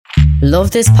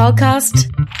Love this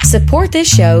podcast? Support this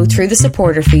show through the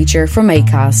supporter feature from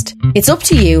Acast. It's up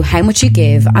to you how much you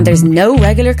give and there's no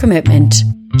regular commitment.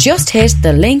 Just hit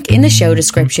the link in the show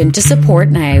description to support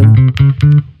now.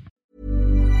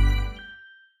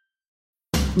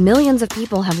 Millions of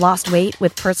people have lost weight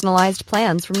with personalized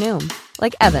plans from Noom.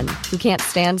 Like Evan, who can't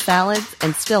stand salads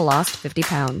and still lost 50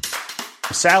 pounds.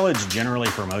 Salads generally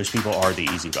for most people are the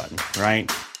easy button,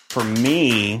 right? For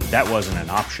me, that wasn't an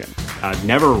option. I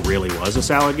never really was a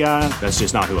salad guy. That's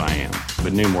just not who I am.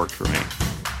 But Noom worked for me.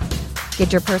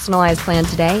 Get your personalized plan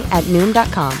today at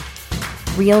Noom.com.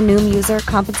 Real Noom user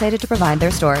compensated to provide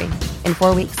their story. In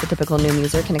 4 weeks, the typical Noom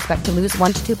user can expect to lose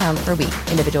 1 to 2 pounds per week.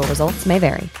 Individual results may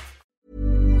vary.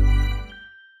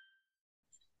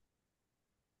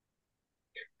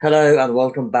 Hello and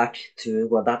welcome back to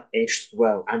Well That Aged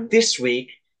Well. And this week,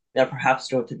 we are perhaps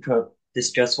going to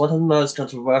discuss one of the most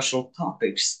controversial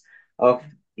topics of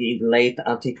the late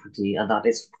antiquity, and that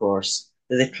is, of course,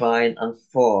 the decline and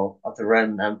fall of the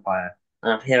Roman Empire.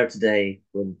 And I'm here today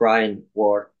with Bryan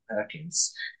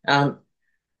Ward-Perkins. And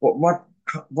what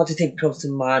do you think comes to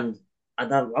mind?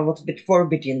 And I want to, before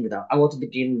we begin with that, I want to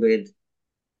begin with,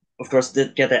 of course,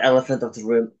 get the elephant of the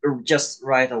room just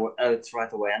right away.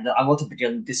 And I want to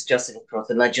begin discussing, of course,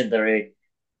 the legendary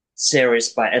series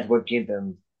by Edward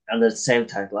Gibbon, and the same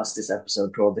title as this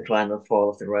episode called Decline and Fall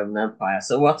of the Roman Empire.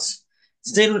 So what's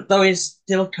still, though, is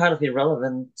still kind of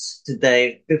irrelevant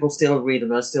today. People still read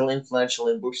them, are still influential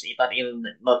in books that even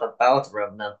not about the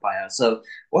Roman Empire. So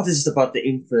what is it about the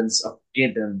influence of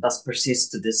Gibbon that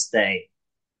persists to this day?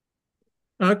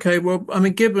 Okay, well, I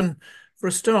mean, Gibbon, for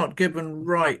a start, Gibbon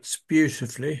writes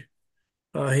beautifully.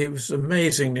 He was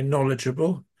amazingly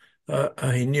knowledgeable.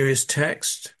 He knew his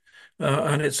text,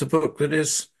 and it's a book that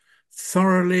is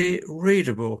thoroughly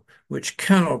readable, which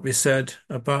cannot be said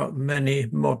about many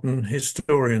modern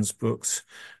historians' books,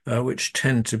 which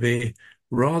tend to be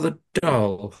rather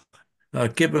dull.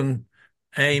 Gibbon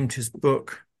aimed his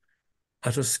book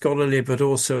at a scholarly but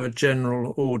also a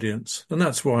general audience, and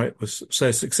that's why it was so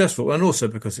successful, and also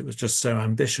because it was just so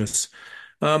ambitious.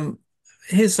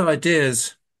 His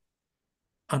ideas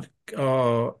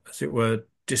are, as it were,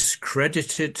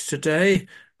 discredited today,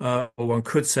 or one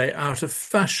could say out of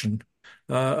fashion.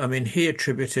 I mean, he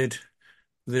attributed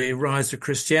the rise of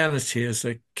Christianity as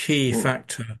a key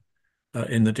factor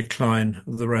in the decline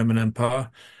of the Roman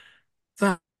Empire.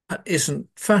 That isn't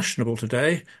fashionable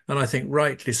today, and I think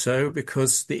rightly so,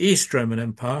 because the East Roman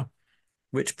Empire,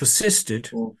 which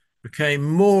persisted, became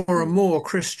more and more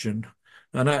Christian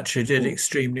and actually did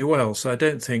extremely well. So I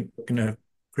don't think,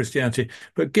 Christianity.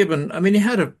 But Gibbon, I mean, he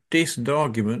had a decent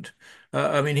argument.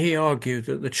 I mean, he argued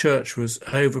that the church was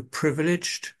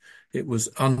overprivileged, it was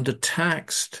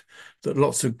undertaxed, that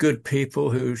lots of good people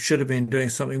who should have been doing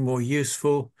something more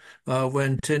useful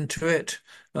went into it,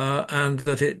 and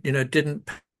that it, didn't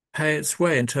pay its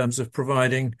way in terms of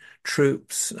providing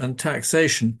troops and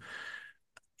taxation.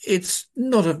 It's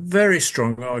not a very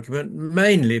strong argument,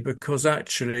 mainly because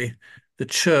actually the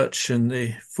church in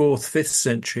the 4th, 5th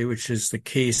century, which is the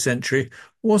key century,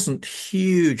 wasn't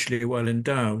hugely well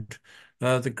endowed.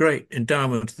 The great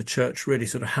endowment of the church really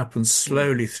sort of happens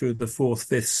slowly through the 4th,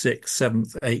 5th, 6th,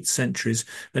 7th, 8th centuries.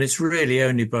 And it's really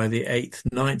only by the 8th,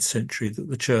 9th century that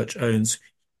the church owns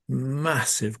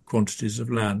massive quantities of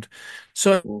land.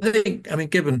 So I mean,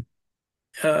 Gibbon,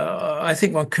 I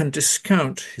think one can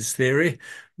discount his theory,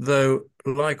 though,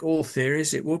 like all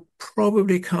theories, it will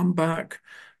probably come back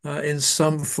in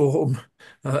some form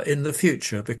in the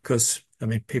future, because, I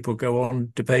mean, people go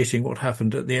on debating what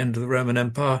happened at the end of the Roman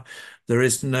Empire. There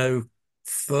is no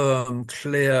firm,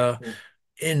 clear,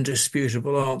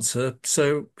 indisputable answer,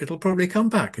 so it'll probably come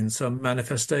back in some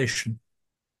manifestation.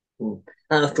 And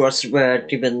of course, where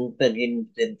Gibbon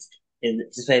begins in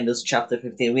his famous chapter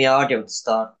 15, we are going to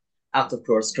start after, of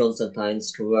course,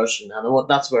 Constantine's conversion, and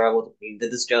that's where I want to be to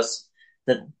discuss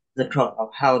of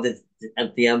how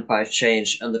the empire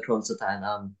changed under Constantine.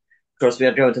 Of course, we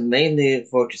are going to mainly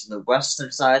focus on the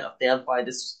western side of the empire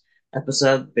this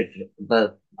episode,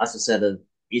 but as I said, the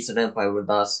Eastern Empire will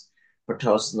last for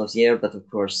thousands of years. But of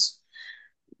course,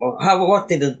 what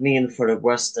did it mean for the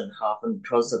western half when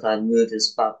Constantine moved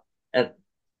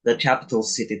the capital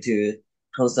city to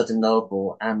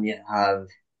Constantinople, and you have,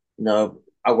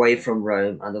 away from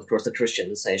Rome, and of course the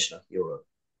Christianization of Europe?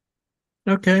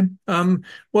 Okay.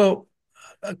 Well,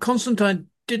 Constantine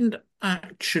didn't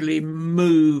actually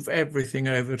move everything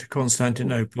over to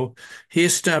Constantinople. He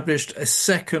established a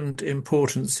second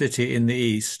important city in the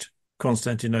east,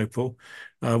 Constantinople,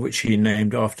 which he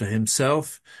named after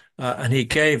himself, and he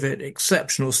gave it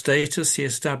exceptional status. He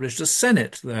established a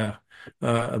senate there.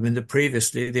 I mean,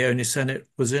 previously the only Senate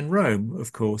was in Rome,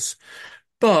 of course,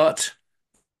 but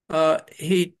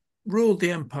he ruled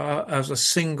the empire as a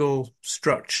single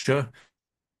structure,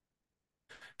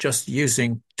 just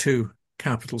using two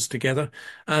capitals together.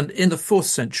 And in the fourth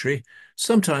century,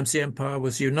 sometimes the empire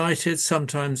was united,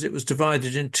 sometimes it was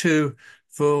divided in two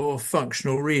for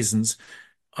functional reasons.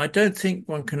 I don't think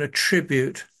one can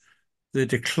attribute the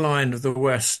decline of the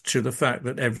West to the fact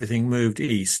that everything moved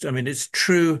east. I mean, it's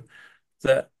true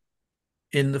that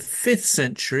in the fifth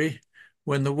century,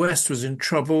 when the West was in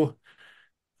trouble,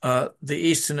 the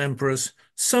Eastern emperors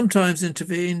sometimes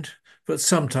intervened, but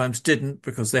sometimes didn't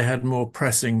because they had more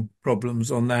pressing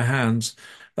problems on their hands.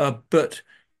 But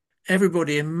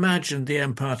everybody imagined the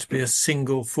empire to be a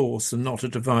single force and not a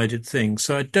divided thing.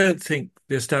 So I don't think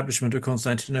the establishment of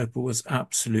Constantinople was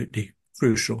absolutely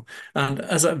crucial. And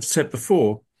as I've said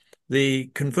before,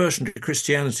 the conversion to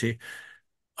Christianity,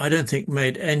 I don't think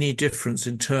made any difference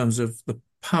in terms of the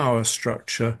power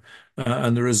structure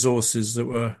and the resources that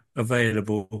were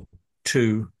available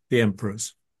to the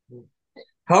emperors.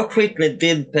 How quickly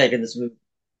did paganism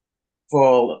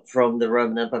fall from the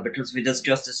Roman Empire? Because we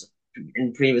discussed this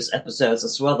in previous episodes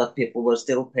as well, that people were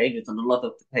still pagans, and a lot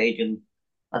of the pagan,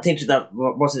 I think that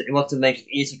was it was to make it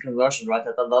easy conversion, right?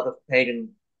 That a lot of pagan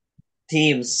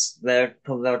teams were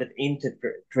converted into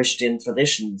Christian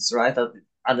traditions, right?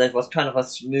 And it was kind of a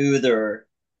smoother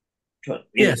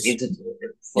Yes. into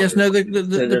Yes, no, to the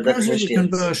the process of Christians.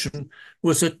 conversion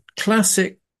was a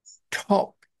classic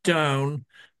top-down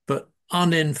but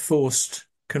unenforced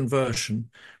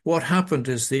conversion. What happened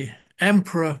is the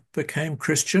emperor became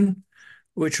Christian,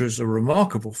 which was a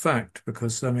remarkable fact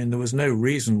because, I mean, there was no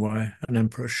reason why an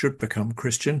emperor should become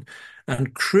Christian.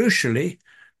 And crucially,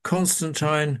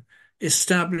 Constantine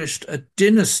established a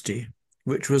dynasty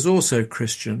which was also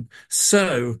Christian.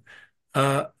 So,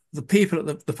 the people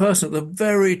at the person at the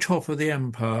very top of the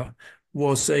empire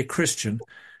was a Christian.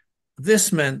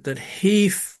 This meant that he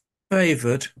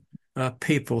favored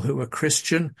people who were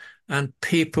Christian, and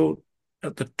people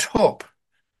at the top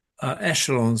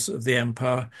echelons of the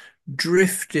empire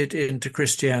drifted into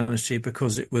Christianity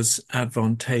because it was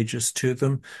advantageous to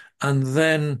them. And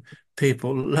then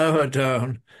people lower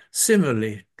down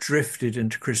similarly drifted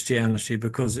into Christianity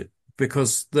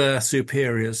because their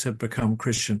superiors had become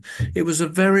Christian. It was a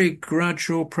very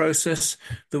gradual process.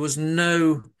 There was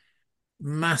no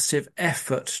massive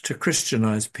effort to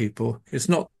Christianize people. It's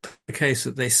not the case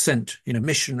that they sent,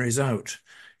 missionaries out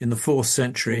in the fourth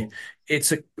century.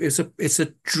 Mm. It's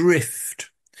a drift,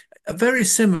 very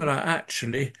similar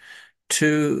actually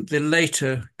to the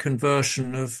later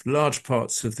conversion of large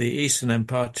parts of the Eastern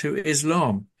Empire to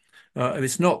Islam.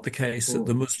 It's not the case that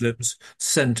the Muslims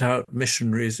sent out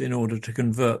missionaries in order to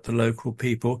convert the local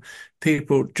people.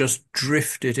 People just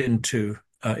drifted into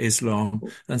Islam.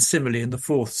 And similarly, in the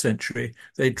fourth century,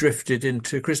 they drifted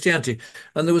into Christianity.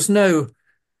 And there was only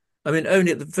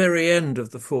at the very end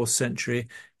of the fourth century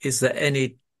is there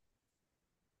any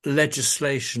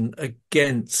legislation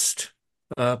against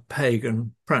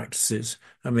pagan practices.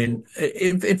 I mean,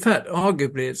 in fact,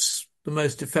 arguably, it's the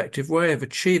most effective way of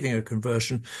achieving a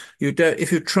conversion.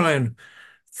 If you try and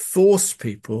force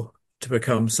people to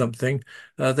become something,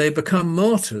 they become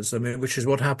martyrs. I mean, which is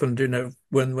what happened,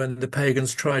 when the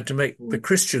pagans tried to make the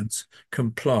Christians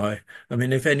comply. I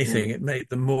mean, if anything, it made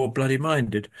them more bloody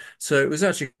minded. So it was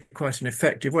actually quite an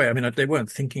effective way. I mean, they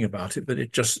weren't thinking about it, but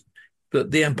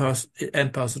the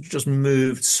empires just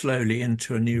moved slowly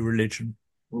into a new religion.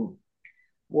 Mm.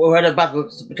 Well, the battle,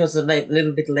 because a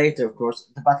little bit later, of course,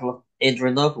 the Battle of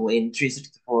Adrianople in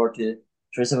 364 to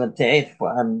 378,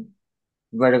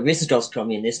 where the visitors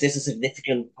come in. Is this a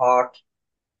significant part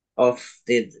of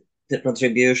the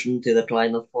contribution to the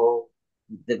decline of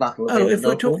the Battle of Oh,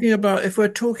 Adrianople? if we're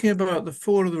talking about the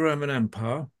fall of the Roman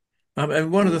Empire,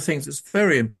 and one of the things that's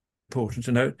very important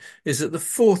to note is that the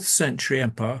fourth century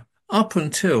empire, up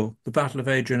until the Battle of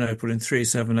Adrianople in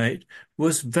 378,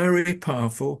 was very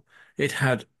powerful. It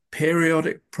had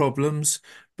periodic problems,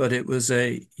 but it was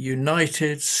a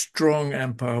united, strong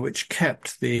empire which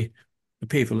kept the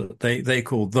people that they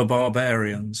called the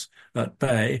barbarians at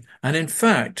bay. And in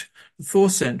fact, the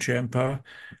fourth century empire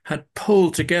had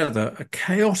pulled together a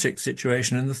chaotic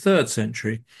situation in the third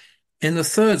century. In the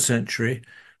third century,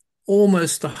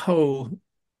 almost the whole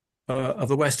of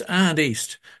the West and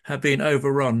East had been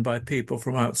overrun by people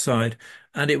from outside,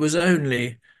 and it was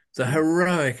only the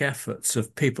heroic efforts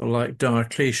of people like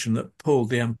Diocletian that pulled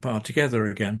the empire together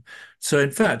again. So,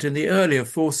 in fact, in the earlier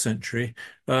fourth century,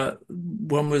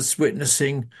 one was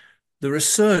witnessing the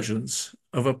resurgence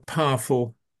of a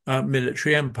powerful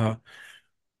military empire.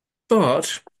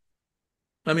 But,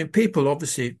 I mean, people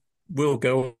obviously we'll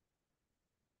go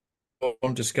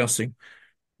on discussing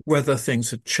whether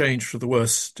things had changed for the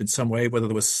worse in some way, whether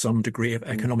there was some degree of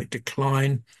economic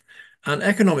decline. And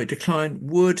economic decline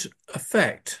would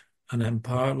affect an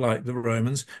empire like the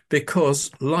Romans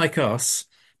because, like us,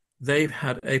 they've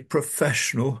had a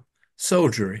professional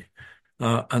soldiery.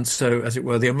 And so, as it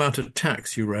were, the amount of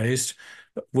tax you raised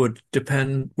would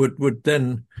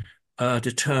then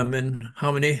determine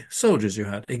how many soldiers you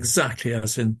had, exactly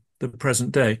as in the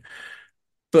present day.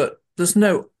 But there's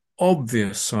no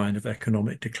obvious sign of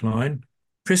economic decline.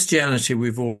 Christianity,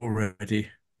 we've already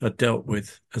dealt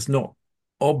with as not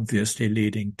obviously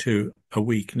leading to a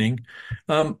weakening.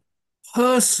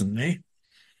 Personally,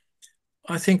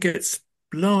 I think it's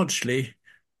largely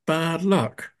bad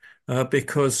luck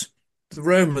because the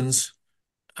Romans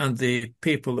and the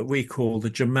people that we call the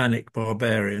Germanic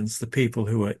barbarians, the people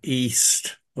who are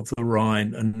east of the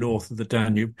Rhine and north of the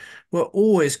Danube, were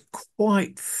always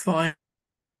quite finely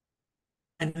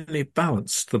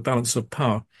balanced, the balance of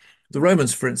power. The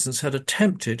Romans, for instance, had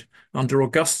attempted under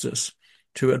Augustus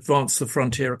to advance the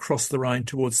frontier across the Rhine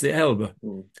towards the Elbe,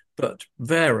 but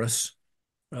Varus,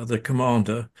 the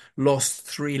commander, lost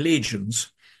 3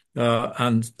 legions,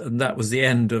 and that was the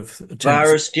end of attempts.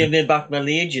 Varus, give me back my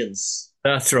legions.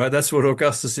 That's right. That's what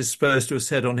Augustus is supposed to have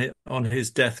said on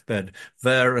his deathbed.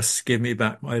 Varus, give me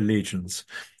back my legions.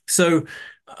 So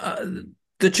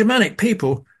the Germanic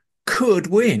people could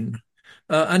win.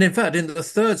 And in fact, in the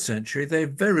 3rd century, they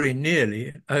very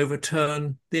nearly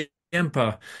overturned the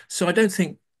empire. So I don't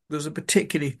think there's a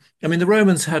particularly... I mean, the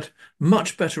Romans had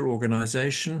much better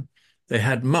organization. They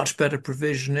had much better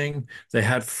provisioning. They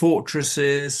had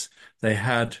fortresses. They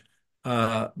had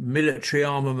military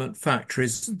armament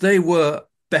factories. They were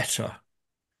better,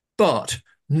 but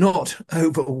not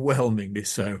overwhelmingly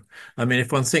so. I mean,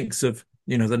 if one thinks of,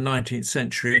 the 19th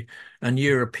century and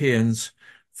Europeans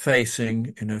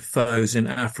facing, foes in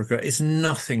Africa, it's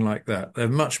nothing like that. They're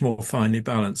much more finely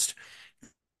balanced.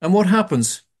 And what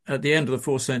happens at the end of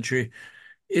the 4th century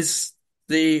is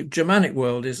the Germanic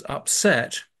world is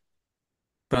upset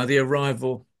by the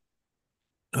arrival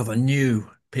of a new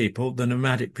people, the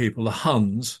nomadic people, the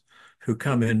Huns, who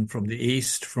come in from the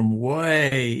east, from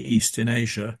way east in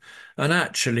Asia, and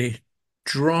actually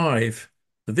drive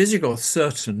the Visigoths,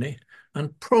 certainly,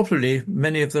 and probably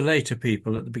many of the later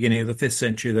people at the beginning of the 5th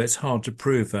century, though it's hard to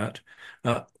prove that,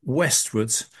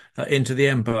 westwards into the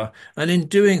empire. And in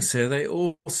doing so, they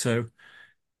also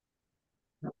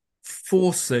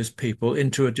force those people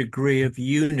into a degree of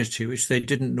unity, which they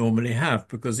didn't normally have,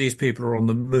 because these people are on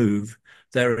the move.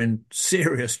 They're in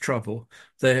serious trouble.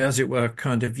 They, as it were,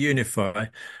 kind of unify.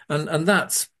 And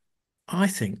that's, I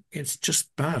think, it's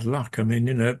just bad luck. I mean,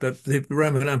 the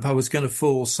Roman Empire was going to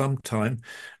fall sometime.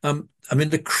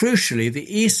 Crucially,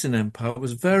 the Eastern Empire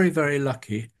was very, very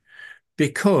lucky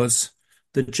because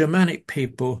the Germanic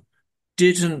people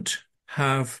didn't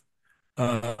have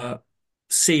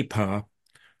sea power,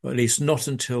 or at least not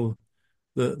until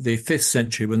the 5th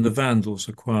century, when the Vandals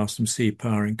acquired some sea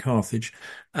power in Carthage.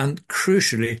 And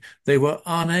crucially, they were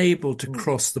unable to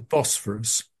cross the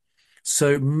Bosphorus.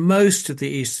 So most of the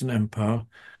Eastern Empire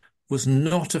was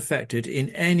not affected in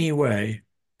any way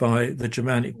by the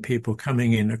Germanic people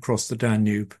coming in across the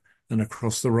Danube and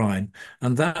across the Rhine.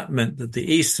 And that meant that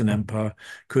the Eastern Empire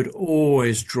could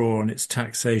always draw on its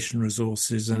taxation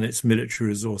resources and its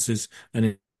military resources,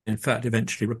 and in fact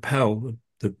eventually repel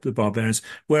the barbarians,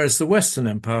 whereas the Western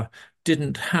Empire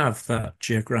didn't have that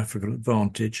geographical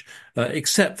advantage,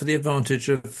 except for the advantage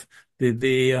of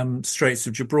the Straits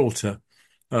of Gibraltar.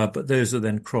 But those are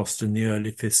then crossed in the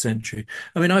early 5th century.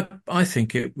 I mean, I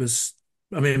think it was...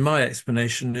 I mean, my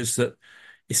explanation is that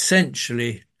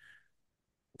essentially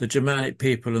the Germanic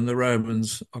people and the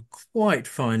Romans are quite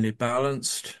finely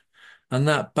balanced, and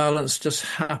that balance just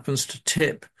happens to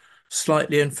tip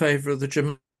slightly in favour of the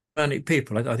Germanic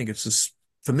people. I think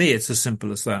for me, it's as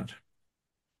simple as that.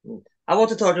 I want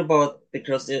to talk about,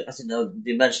 because as you know,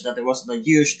 you mentioned that there wasn't a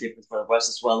huge difference for the West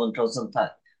as well when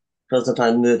Constantine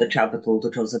moved the capital to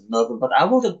Constantinople. But I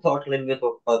want to talk a little bit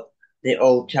about the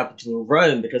old capital,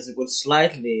 Rome, because it would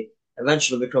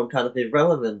eventually become kind of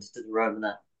irrelevant to the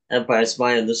Roman Empire. It's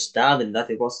my understanding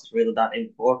that it wasn't really that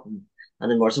important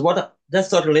anymore. So let's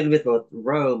talk a little bit about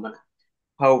Rome and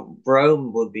how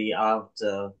Rome would be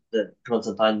after the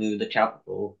Constantine moved the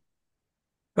capital.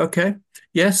 Okay.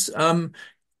 Yes.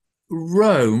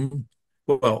 Rome,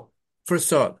 well, for a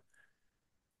start,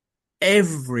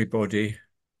 everybody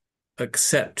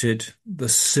accepted the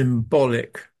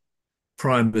symbolic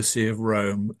primacy of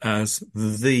Rome as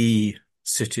the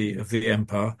city of the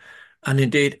empire. And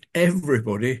indeed,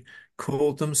 everybody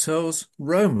called themselves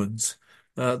Romans.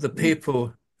 The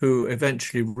people who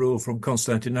eventually ruled from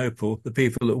Constantinople, the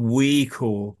people that we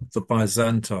call the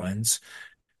Byzantines.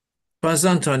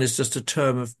 Byzantine is just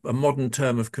a modern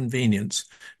term of convenience.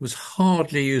 It was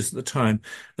hardly used at the time.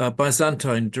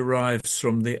 Byzantine derives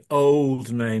from the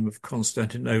old name of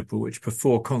Constantinople, which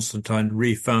before Constantine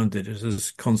refounded it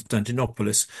as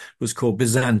Constantinopolis, was called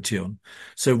Byzantion.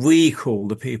 So we call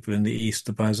the people in the East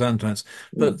the Byzantines,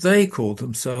 but they called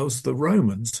themselves the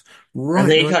Romans.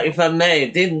 And Right. if I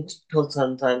may, didn't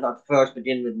Constantine at first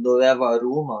begin with Nueva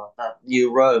Roma, that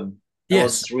new Rome? That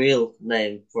was Yes. his real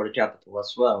name for the capital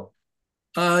as well.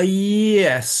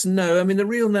 Yes, no. I mean, the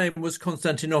real name was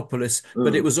Constantinopolis,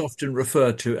 but it Mm, was often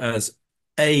referred to as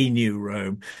a new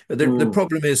Rome. The mm,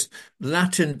 problem is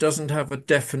Latin doesn't have a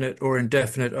definite or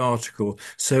indefinite article.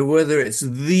 So whether it's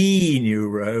the new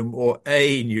Rome or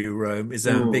a new Rome is mm,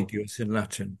 ambiguous in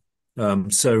Latin.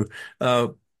 Um, so, uh,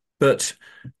 but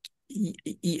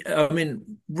I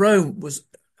mean, Rome was,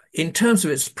 in terms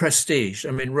of its prestige,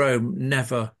 I mean, Rome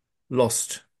never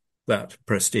lost that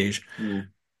prestige.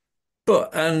 mm,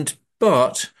 But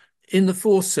in the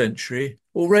fourth century,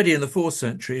 already in the fourth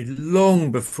century,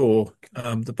 long before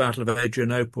the Battle of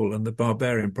Adrianople and the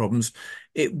barbarian problems,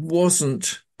 it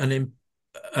wasn't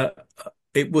uh,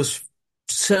 it was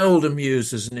seldom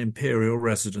used as an imperial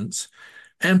residence.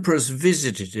 Emperors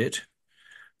visited it,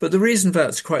 but the reason for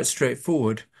that's quite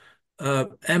straightforward.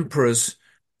 Emperors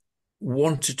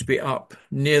wanted to be up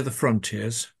near the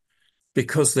frontiers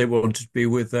because they wanted to be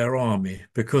with their army,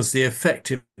 because the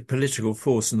effective political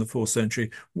force in the fourth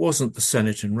century wasn't the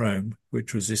Senate in Rome,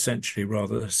 which was essentially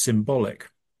rather symbolic,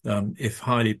 if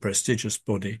highly prestigious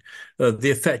body.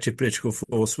 The effective political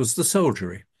force was the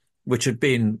soldiery, which had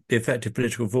been the effective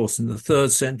political force in the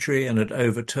third century and had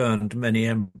overturned many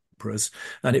emperors.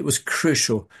 And it was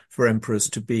crucial for emperors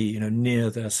to be, near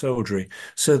their soldiery.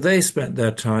 So they spent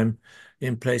their time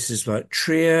in places like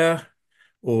Trier,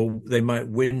 or they might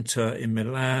winter in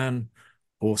Milan,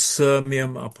 or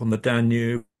Sirmium up on the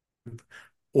Danube,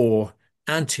 or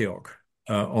Antioch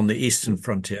on the eastern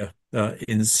frontier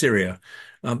in Syria.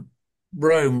 Um,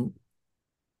 Rome,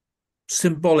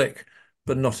 symbolic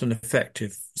but not an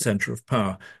effective center of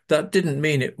power. That didn't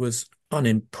mean it was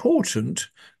unimportant,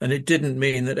 and it didn't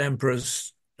mean that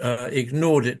emperors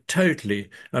ignored it totally.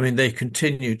 I mean, they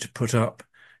continued to put up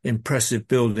impressive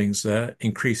buildings there,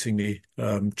 increasingly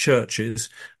churches,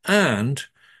 and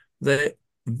they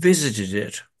visited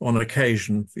it on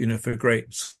occasion, for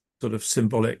great sort of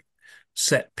symbolic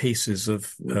set pieces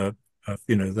mm,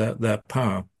 their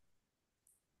power.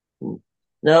 mm.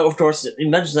 Now, of course, you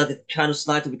mentioned that it kind of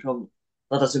slightly become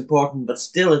not as important, but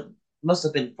still, it must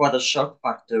have been quite a shock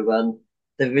factor when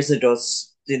the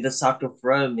visitors did the sack of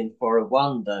Rome in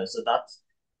 401, though. So that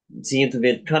seemed to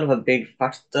be kind of a big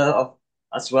factor of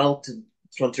as well to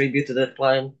contribute to the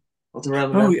decline of the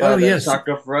Roman Oh, oh Empire, the yes. sack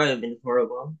of Rome in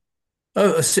 401.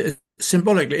 Oh,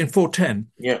 symbolically in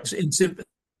 410. Yeah.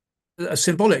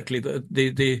 Symbolically,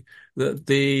 the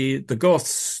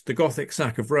Goths, the Gothic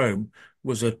sack of Rome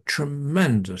was a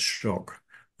tremendous shock.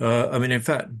 I mean, in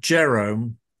fact,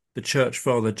 Jerome, the church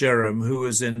father Jerome, who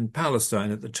was in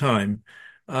Palestine at the time,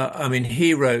 I mean,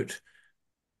 he wrote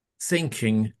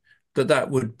thinking that that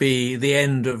would be the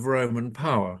end of Roman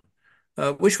power,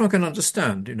 which one can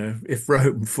understand. If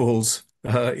Rome falls,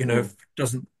 Mm,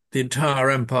 doesn't the entire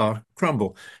empire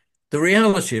crumble? The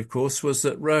reality, of course, was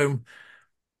that Rome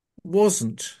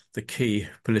wasn't the key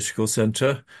political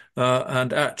center,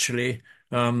 and actually,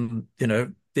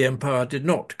 the empire did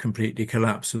not completely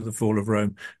collapse with the fall of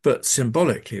Rome, but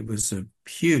symbolically, it was a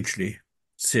hugely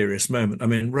serious moment. I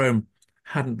mean, Rome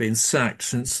hadn't been sacked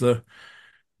since the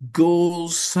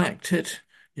Gauls sacked it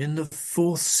in the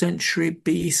fourth century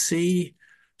BC.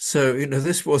 So,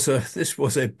 this was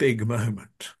a big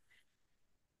moment.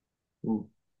 mm.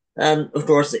 And of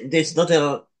course, it's not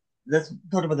a. Let's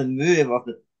talk about the move of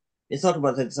the. It's not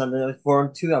about it's on the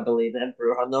Forum 2, I believe. The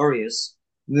Emperor Honorius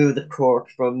moved the court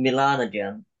from Milan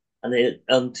again and it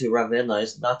onto Ravenna.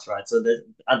 Is that right? So that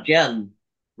again,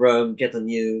 Rome get a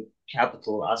new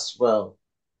capital as well.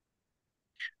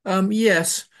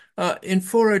 Yes, in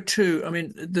 402, I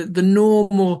mean, the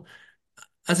normal,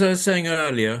 as I was saying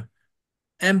earlier,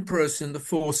 emperors in the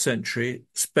fourth century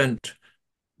spent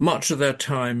much of their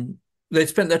time, they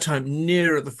spent their time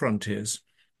nearer the frontiers,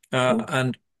 Mm,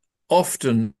 and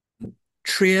often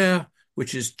Trier,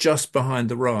 which is just behind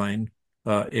the Rhine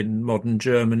in modern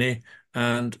Germany,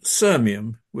 and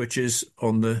Sirmium, which is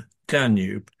on the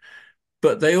Danube.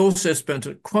 But they also spent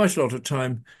quite a lot of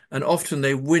time, and often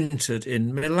they wintered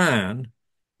in Milan,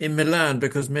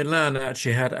 because Milan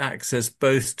actually had access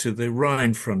both to the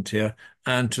Rhine frontier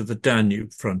and to the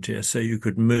Danube frontier. So you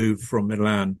could move from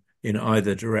Milan in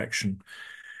either direction.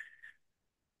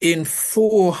 In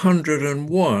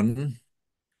 401,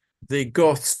 the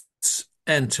Goths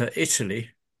enter Italy.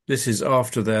 This is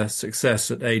after their success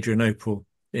at Adrianople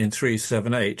in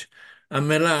 378. And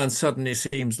Milan suddenly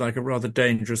seems like a rather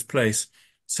dangerous place.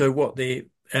 So what the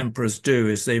emperors do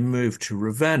is they move to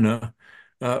Ravenna.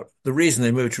 The reason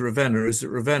they moved to Ravenna is that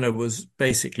Ravenna was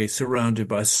basically surrounded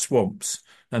by swamps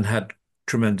and had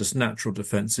tremendous natural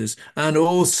defenses. And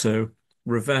also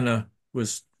Ravenna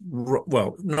was,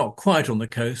 well, not quite on the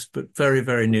coast, but very,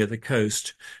 very near the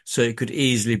coast. So it could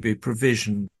easily be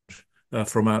provisioned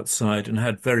from outside and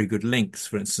had very good links,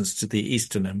 for instance, to the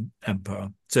Eastern Empire.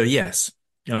 So yes,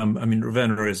 I mean,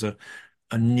 Ravenna is a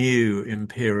new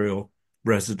imperial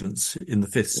residence in the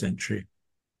 5th century.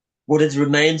 Would it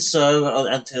remain so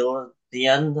until the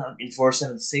end in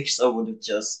 476, or would it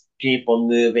just keep on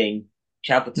moving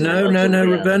capital until No. the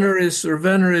end? Ravenna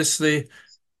is the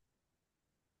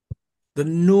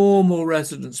normal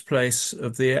residence place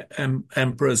of the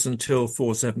emperors until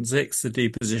 476, the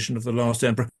deposition of the last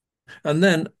emperor. And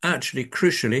then, actually,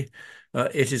 crucially,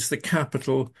 it is the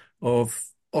capital of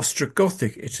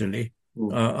Ostrogothic Italy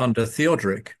under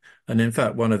Theodoric. And in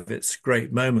fact, one of its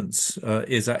great moments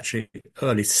is actually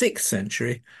early 6th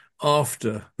century,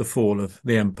 after the fall of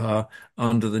the empire,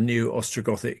 under the new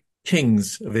Ostrogothic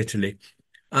kings of Italy.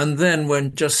 And then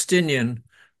when Justinian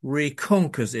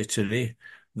reconquers Italy,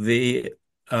 the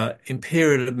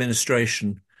imperial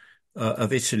administration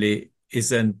of Italy is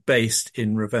then based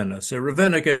in Ravenna. So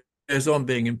Ravenna goes on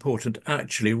being important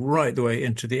actually right the way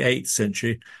into the 8th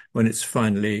century, when it's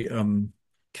finally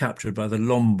captured by the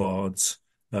Lombards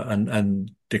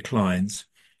and declines.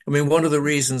 I mean, one of the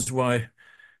reasons why,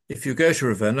 if you go to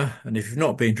Ravenna, and if you've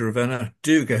not been to Ravenna,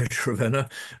 do go to Ravenna,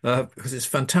 because it's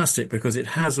fantastic, because it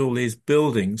has all these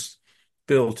buildings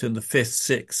built in the 5th,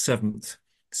 6th, 7th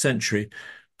century,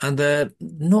 and they're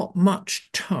not much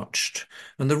touched.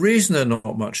 And the reason they're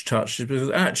not much touched is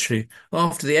because actually,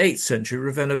 after the 8th century,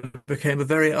 Ravenna became a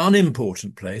very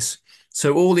unimportant place.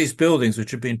 So all these buildings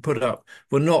which had been put up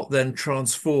were not then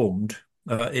transformed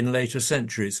in later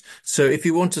centuries. So if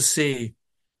you want to see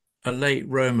a late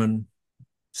Roman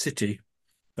city,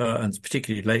 and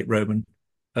particularly late Roman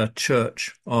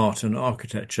church art and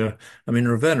architecture, I mean,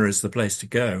 Ravenna is the place to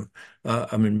go.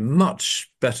 I mean,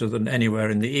 much better than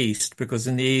anywhere in the East, because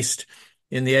in the East,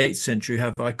 in the 8th century, you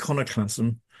have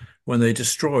iconoclasm when they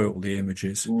destroy all the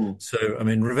images. So, I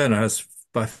mean, Ravenna has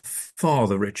by far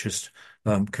the richest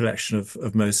collection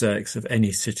of mosaics of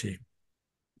any city.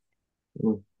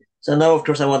 So now, of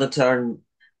course, I want to turn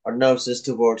our noses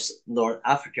towards North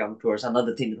Africa, of course.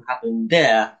 Another thing that happened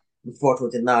there in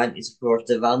 429 is, of course,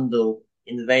 the Vandal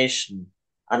invasion,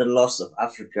 and the loss of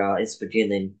Africa is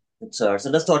beginning to turn. So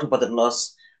let's talk about the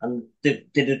loss. And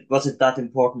was it that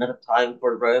important at the time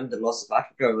for Rome? The loss of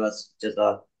Africa was just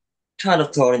a kind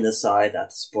of thrown in the side at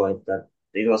this point, that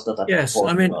it was not that Yes, I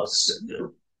important mean, loss.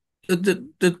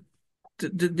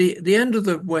 the end of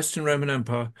the Western Roman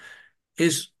Empire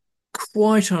is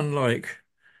quite unlike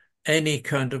any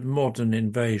kind of modern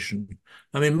invasion.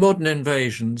 I mean, modern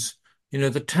invasions,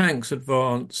 the tanks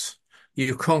advance,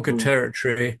 you conquer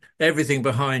territory, everything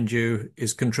behind you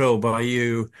is controlled by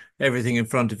you, everything in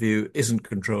front of you isn't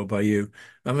controlled by you.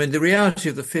 I mean, the reality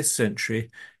of the 5th century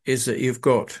is that you've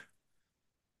got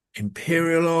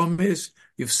imperial armies,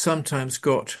 you've sometimes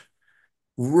got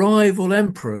rival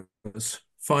emperors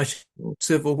fighting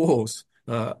civil wars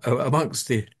amongst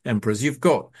the emperors. You've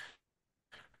got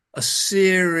a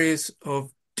series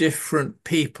of different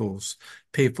peoples,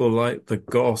 people like the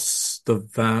Goths, the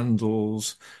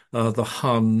Vandals, the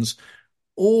Huns,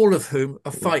 all of whom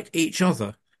fight each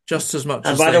other just as much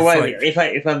And as by the they way,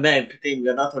 fight. if I may,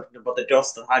 we're not talking about the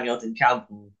gods that hang out in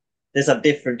Camden. There's a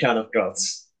different kind of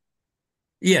gods.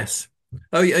 Yes.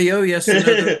 Oh, yes.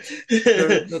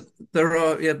 There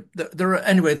are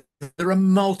anyway. There are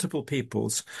multiple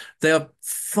peoples. They are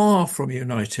far from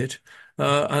united,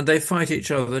 and they fight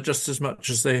each other just as much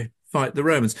as they fight the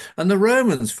Romans. And the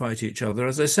Romans fight each other,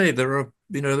 as I say. There are,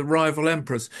 the rival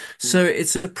emperors. So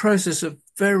it's a process of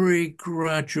very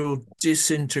gradual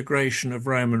disintegration of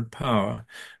Roman power,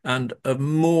 and of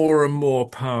more and more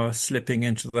power slipping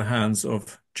into the hands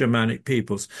of Germanic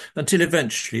peoples, until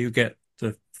eventually you get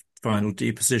the final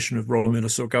deposition of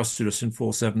Romulus Augustulus in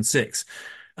 476,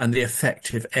 and the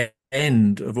effective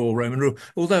end of all Roman rule.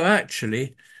 Although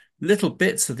actually, little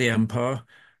bits of the empire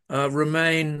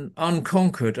remain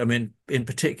unconquered. I mean, in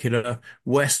particular,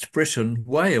 West Britain,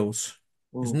 Wales,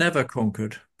 is never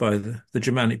conquered by the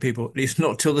Germanic people, at least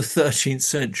not till the 13th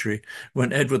century,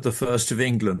 when Edward I of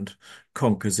England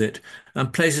conquers it.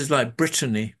 And places like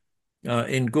Brittany,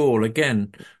 in Gaul,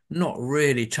 again, not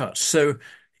really touched. So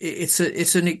it's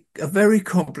a very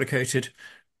complicated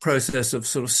process of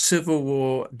sort of civil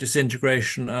war,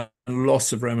 disintegration, and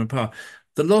loss of Roman power.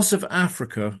 The loss of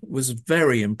Africa was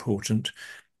very important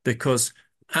because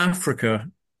Africa,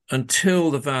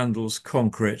 until the Vandals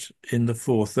conquer it in the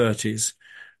 430s,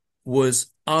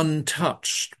 was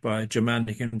untouched by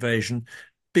Germanic invasion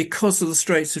because of the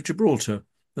Straits of Gibraltar.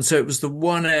 And so it was the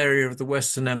one area of the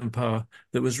Western Empire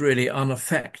that was really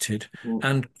unaffected. Mm.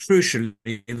 And crucially,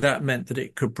 that meant that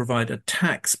it could provide a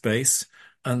tax base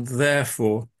and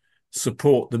therefore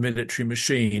support the military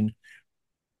machine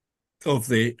of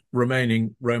the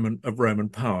remaining Roman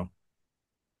power.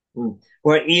 Mm.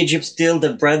 Were Egypt still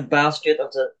the breadbasket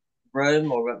of the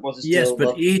Rome, or was it Yes, still but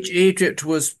not? Egypt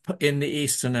was in the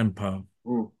Eastern Empire,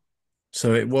 Mm.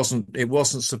 so it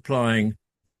wasn't supplying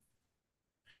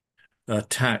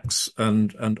tax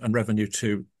and revenue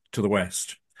to the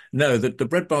West. No, the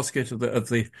breadbasket of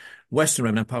the Western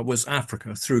Roman Empire was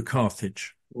Africa through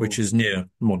Carthage, which Mm. is near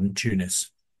modern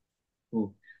Tunis.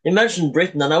 Mm. You mentioned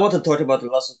Britain, and I want to talk about the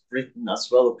loss of Britain as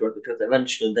well, of course, because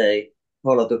eventually they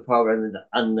followed the power,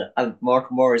 and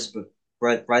Mark Morris would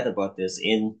write about this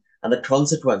in and the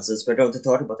consequences. We're going to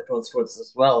talk about the consequences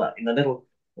as well in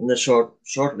the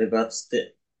shortly, but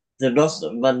the loss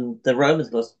when the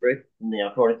Romans lost Britain,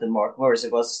 according to Mark Morris,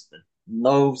 it was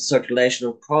no circulation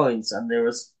of coins, and there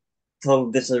was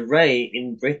total disarray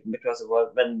in Britain because of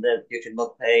when you could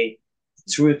not pay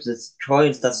troops, it's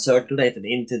coins that circulated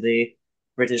into the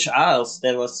British Isles.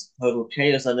 There was total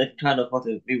chaos, and it kind of what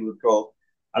we would call,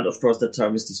 and of course the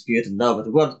term is disputed now, but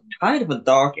it was kind of a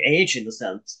dark age in a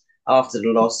sense after the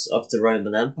loss of the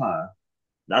Roman Empire,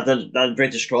 that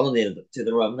British colony to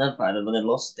the Roman Empire, and when they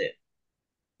lost it.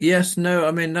 Yes, no,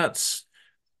 I mean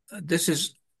this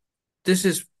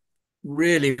is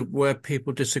really where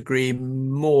people disagree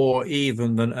more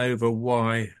even than over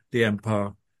why the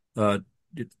empire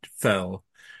it fell.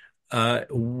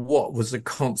 What was the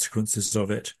consequences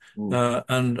of it? Mm.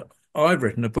 And I've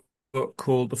written a book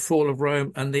called The Fall of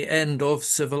Rome and the End of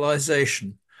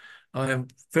Civilization. I am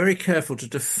very careful to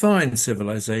define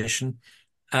civilization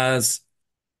as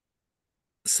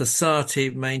society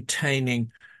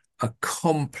maintaining a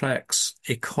complex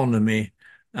economy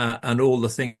and all the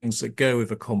things that go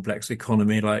with a complex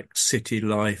economy, like city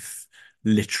life,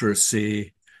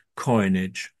 literacy,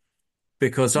 coinage.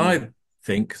 Because Mm. I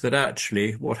think that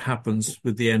actually what happens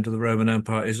with the end of the Roman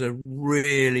Empire is a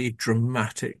really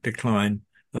dramatic decline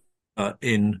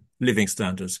in living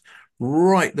standards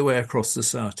right the way across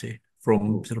society, from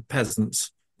Mm. sort of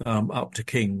peasants up to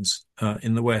kings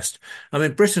in the West. I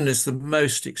mean, Britain is the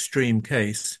most extreme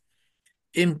case.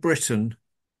 In Britain,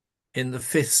 in the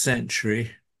 5th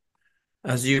century,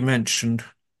 as you mentioned,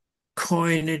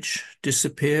 coinage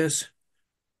disappears,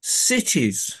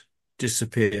 cities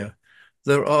disappear.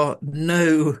 There are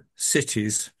no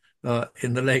cities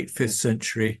in the late 5th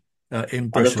century in And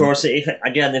of Britain. course, if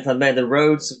I may, the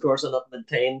roads, of course, are not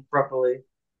maintained properly.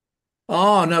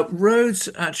 Ah, no, roads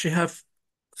actually have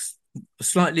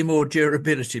slightly more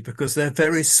durability because they're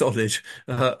very solid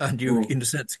and you, Mm. in a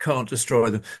sense, can't destroy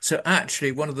them. So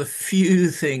actually, one of the few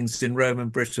things in Roman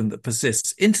Britain that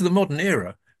persists into the modern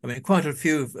era. I mean, quite a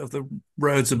few of the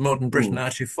roads of modern Britain Mm.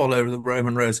 actually follow the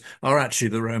Roman roads, are actually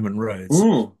the Roman roads.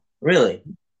 Mm. Really?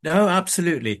 No,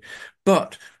 absolutely.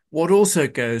 But what also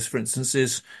goes, for instance,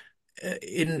 is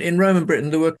in Roman Britain,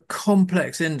 there were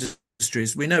complex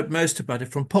industries. We know most about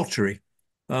it from pottery.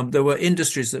 There were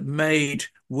industries that made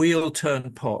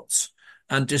wheel-turn pots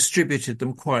and distributed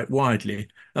them quite widely.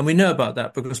 And we know about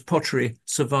that because pottery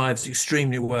survives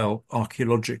extremely well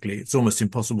archaeologically. It's almost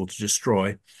impossible to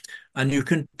destroy. And you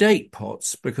can date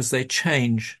pots because they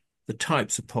change, the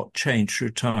types of pot change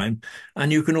through time.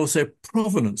 And you can also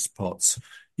provenance pots.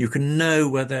 You can know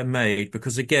where they're made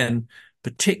because, again,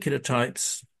 particular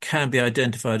types can be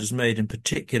identified as made in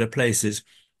particular places.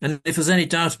 And if there's any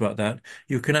doubt about that,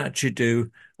 you can actually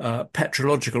do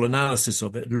petrological analysis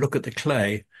of it, look at the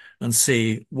clay and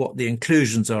see what the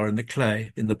inclusions are in the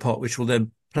clay in the pot, which will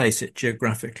then place it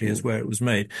geographically as Mm. where it was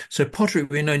made. So pottery,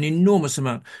 we know an enormous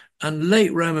amount. And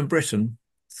late Roman Britain,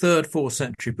 3rd, 4th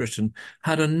century Britain,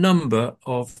 had a number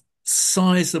of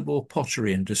sizable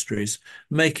pottery industries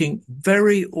making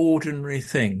very ordinary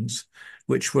things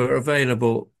which were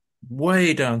available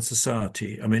way down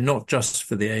society. I mean, not just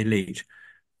for the elite.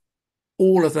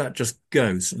 All of that just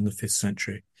goes in the 5th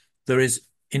century. There is,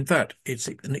 in fact, it's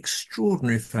an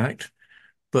extraordinary fact,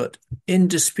 but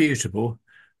indisputable.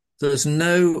 There's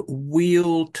no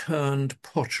wheel-turned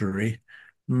pottery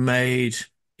made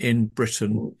in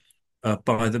Britain Mm.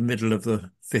 by the middle of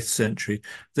the 5th century.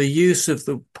 The use of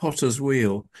the potter's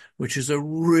wheel, which is a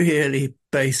really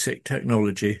basic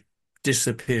technology,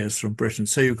 disappears from Britain.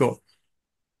 So you've got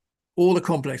all the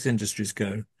complex industries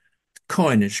go,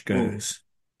 coinage Mm. goes,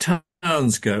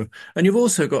 towns go, and you've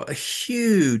also got a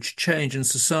huge change in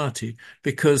society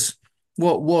because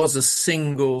what was a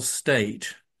single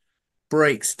state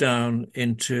breaks down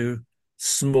into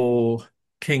small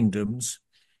kingdoms,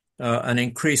 and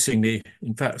increasingly,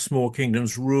 in fact, small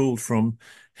kingdoms ruled from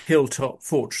hilltop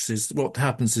fortresses. What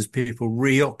happens is people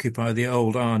reoccupy the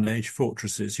old Iron Age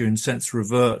fortresses. You, in a sense,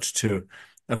 revert to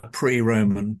a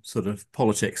pre-Roman sort of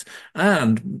politics.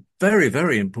 And very,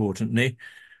 very importantly,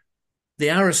 the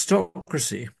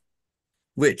aristocracy,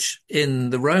 which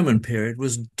in the Roman period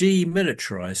was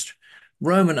demilitarized.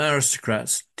 Roman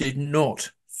aristocrats did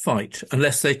not fight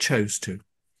unless they chose to.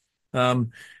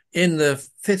 Um, in the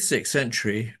 5th, 6th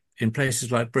century, in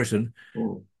places like Britain,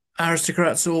 Mm.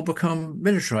 aristocrats all become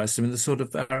militarized. I mean, the sort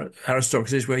of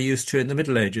aristocracies we're used to in the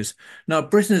Middle Ages. Now,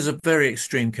 Britain is a very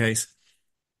extreme case,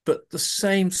 but the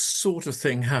same sort of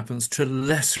thing happens to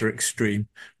lesser extreme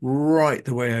right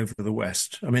the way over the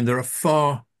West. I mean, there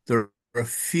are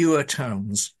fewer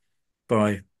towns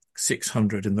by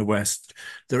 600 in the West.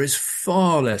 There is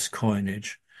far less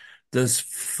coinage. There's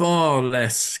far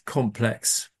less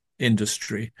complex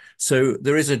industry. So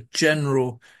there is a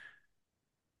general,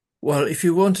 well, if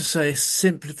you want to say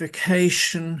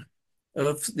simplification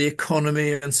of the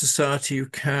economy and society, you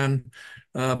can,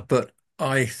 but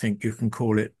I think you can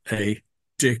call it a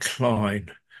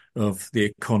decline of the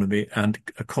economy and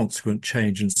a consequent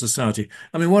change in society.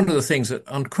 I mean, one of the things that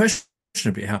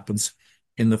unquestionably happens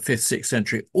in the 5th, 6th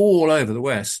century all over the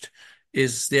West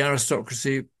is the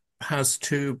aristocracy has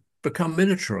to become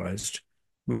militarized,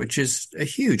 which is a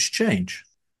huge change.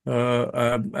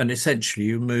 And essentially,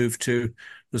 you move to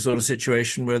the sort of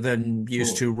situation we're then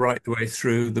used Mm. to right the way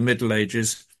through the Middle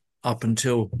Ages up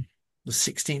until the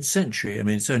 16th century. I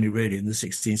mean, it's only really in the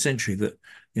 16th century that,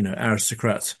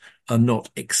 aristocrats are not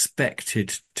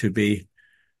expected to be,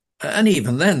 and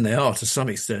even then they are to some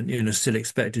extent, still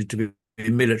expected to be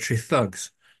military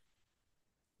thugs.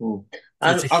 Mm. So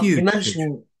it's And a huge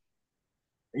change.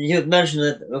 you mentioned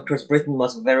that, of course, Britain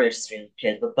was a very extreme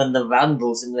case, but when the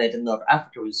Vandals invaded North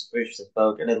Africa, which I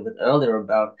spoke a little bit earlier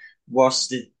about, was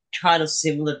the kind of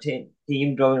similar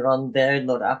theme going on there in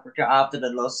North Africa after the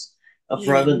loss of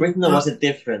Roman Britain, or Uh, was it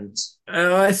different?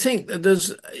 I think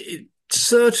that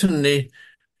certainly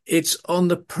it's on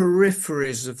the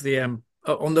peripheries of the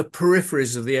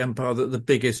empire that the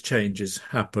biggest changes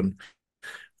happen.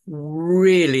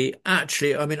 Really,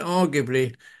 actually, I mean,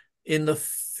 arguably, in the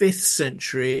 5th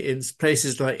century, in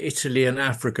places like Italy and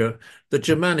Africa, the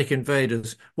Germanic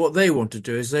invaders, what they want to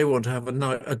do is they want to have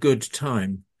a good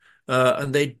time,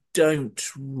 and they don't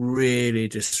really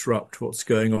disrupt what's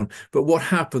going on. But what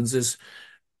happens is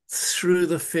through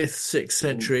the 5th, 6th Mm.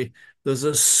 century, there's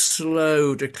a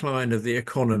slow decline of the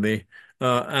economy.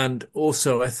 And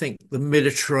also, I think the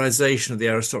militarization of the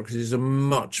aristocracy is a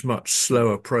much, much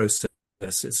slower process.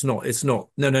 No,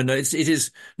 no, no, it is,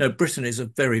 no, Britain is a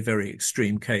very, very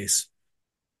extreme case.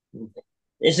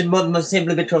 Is it more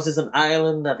simply because it's an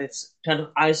island that it's kind of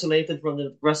isolated from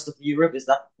the rest of Europe? Is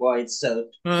that why it's such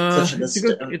It's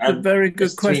a an very good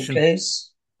extreme question.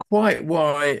 case? Quite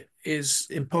why is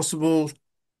impossible,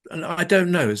 and I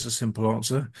don't know is a simple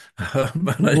answer. And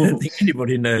I don't think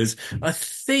anybody knows. I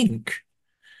think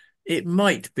it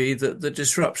might be that the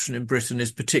disruption in Britain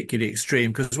is particularly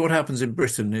extreme because what happens in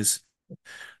Britain is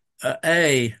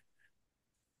A,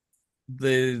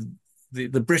 the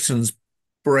the Britons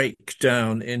break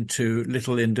down into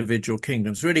little individual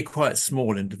kingdoms, really quite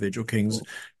small individual kingdoms.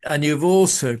 And you've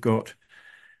also got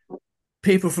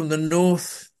people from the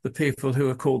north, the people who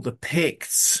are called the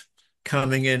Picts,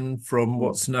 coming in from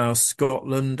what's now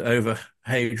Scotland over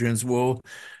Hadrian's Wall.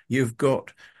 You've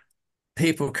got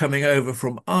people coming over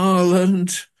from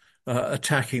Ireland,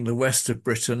 attacking the west of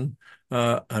Britain.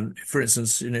 And for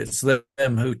instance, it's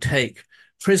them who take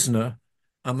prisoner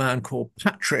a man called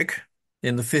Patrick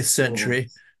in the 5th century,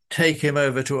 take him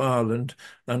over to Ireland.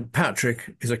 And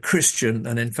Patrick is a Christian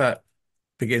and, in fact,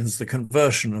 begins the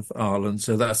conversion of Ireland.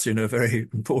 So that's, a very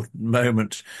important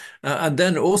moment. And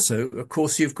then also, of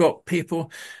course, you've got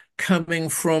people coming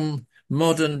from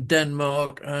modern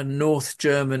Denmark and North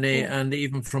Germany and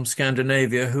even from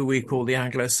Scandinavia, who we call the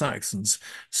Anglo-Saxons.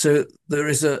 So there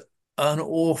is an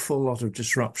awful lot of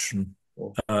disruption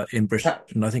in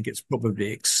Britain. I think it's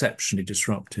probably exceptionally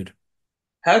disrupted.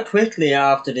 How quickly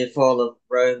after the fall of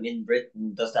Rome in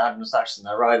Britain does the Anglo-Saxon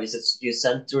arrive? Is it a few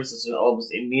centuries? Is it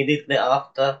almost immediately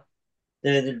after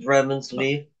the Romans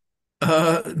leave?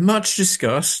 Much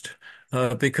discussed.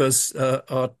 because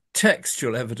our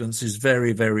textual evidence is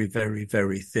very, very, very,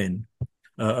 very thin.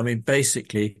 I mean,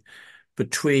 basically,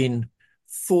 between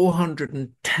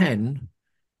 410,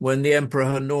 when the Emperor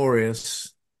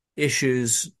Honorius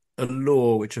issues a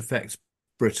law which affects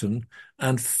Britain,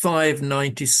 and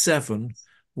 597,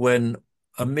 when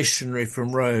a missionary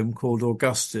from Rome called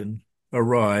Augustine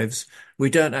arrives, we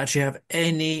don't actually have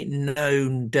any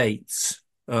known dates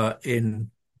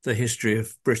in the history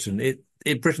of Britain.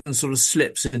 Britain sort of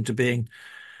slips into being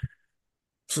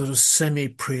sort of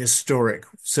semi-prehistoric.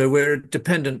 So we're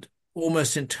dependent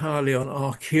almost entirely on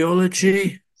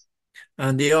archaeology,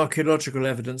 and the archaeological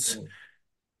evidence,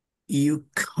 you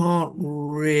can't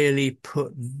really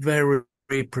put very,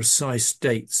 very precise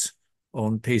dates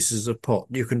on pieces of pot.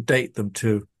 You can date them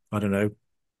to, I don't know,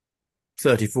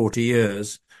 30, 40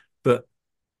 years, but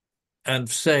and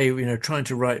say, trying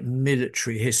to write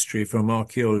military history from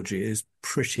archaeology is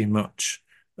pretty much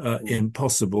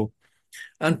impossible.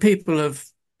 And people have,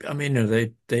 I mean,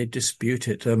 they dispute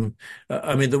it.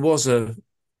 I mean, there was an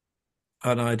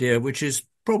idea, which is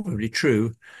probably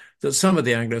true, that some of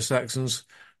the Anglo-Saxons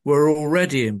were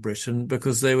already in Britain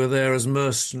because they were there as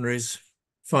mercenaries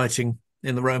fighting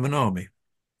in the Roman army.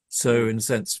 So in a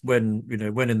sense, when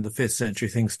in the 5th century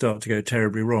things start to go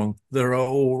terribly wrong, there are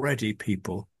already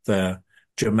people there,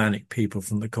 Germanic people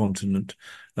from the continent.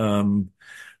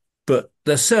 But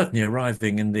they're certainly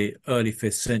arriving in the early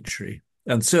 5th century.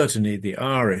 And certainly the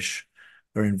Irish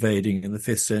are invading in the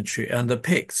 5th century, and the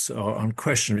Picts are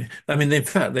unquestionably. I mean, in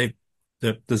fact,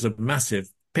 there's a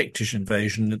massive Pictish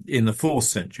invasion in the 4th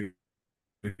century,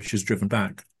 which is driven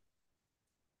back.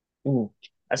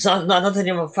 It's not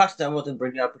any more fact I want to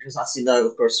bring up because, as you know,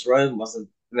 of course, Rome was a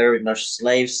very much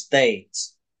slave state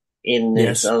in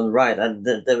its own right, and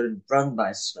they were run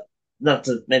by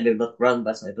maybe not run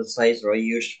by slaves, but slaves were a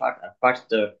huge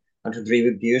factor and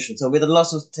contribution. So with a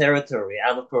loss of territory,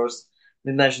 and of course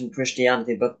we mentioned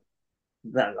Christianity, but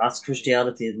as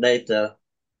Christianity later,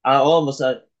 almost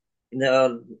in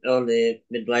the early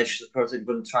Middle Ages, of course, it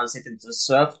would transit into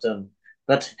serfdom.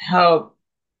 But how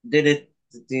did it?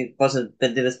 Did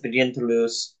it begin to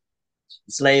lose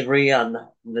slavery and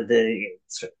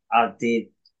the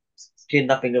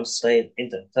kidnapping of slaves,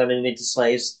 turning into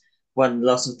slaves when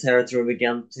loss of territory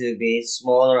began to be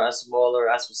smaller and smaller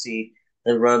as we see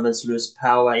the Romans lose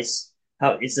power? Is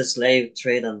the slave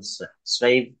trade and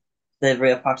slavery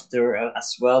a factor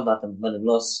as well, that when the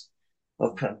loss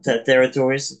of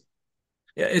territories?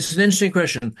 Yeah, it's an interesting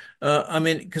question. I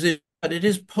mean, because it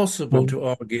is possible to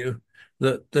argue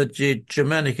that the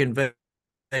Germanic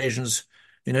invasions,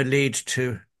 lead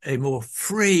to a more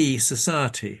free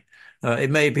society.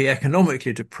 It may be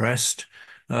economically depressed,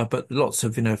 but lots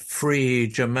of, free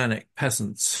Germanic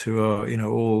peasants who are,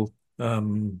 all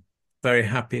very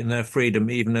happy in their freedom,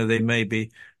 even though they may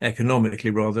be economically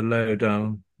rather low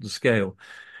down the scale.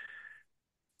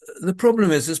 The problem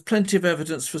is there's plenty of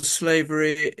evidence for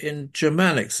slavery in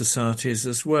Germanic societies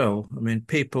as well. I mean,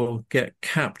 people get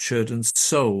captured and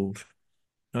sold.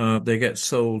 They get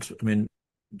sold. I mean,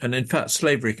 and in fact,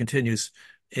 slavery continues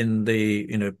in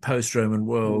the, post-Roman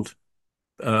world.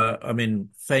 I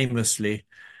mean, famously,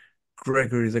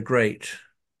 Gregory the Great,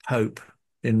 Pope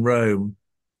in Rome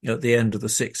at the end of the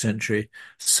 6th century,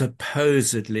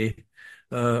 supposedly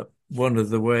one of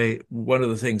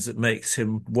the things that makes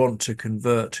him want to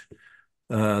convert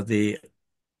the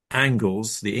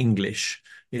Angles, the English,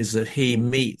 is that he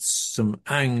meets some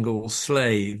Angle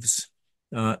slaves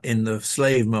in the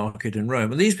slave market in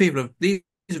Rome, and these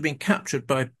have been captured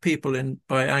by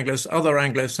other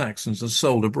Anglo-Saxons and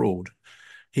sold abroad.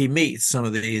 He meets some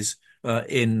of these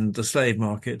in the slave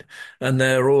market, and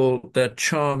they're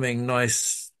charming,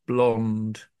 nice,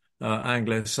 blonde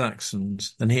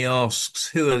Anglo-Saxons. And he asks,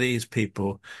 "Who are these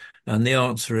people?" And the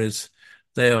answer is,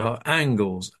 "They are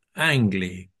Angles,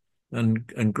 Angli."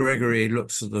 And Gregory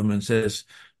looks at them and says,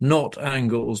 "Not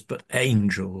Angles, but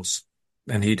angels."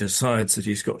 And he decides that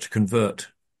he's got to convert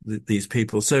these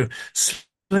people. So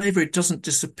slavery doesn't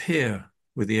disappear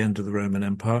with the end of the Roman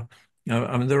Empire.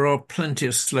 I mean, there are plenty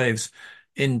of slaves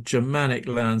in Germanic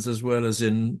lands as well as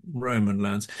in Roman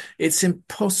lands. It's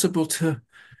impossible to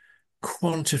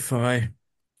quantify.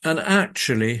 And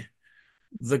actually,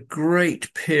 the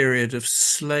great period of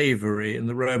slavery in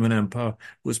the Roman Empire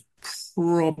was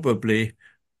probably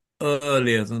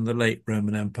earlier than the late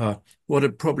Roman Empire. What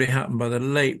had probably happened by the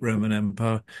late Roman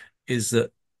Empire is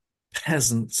that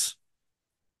peasants,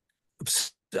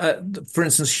 for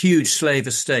instance, huge slave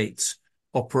estates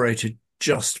operated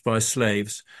just by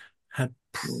slaves, had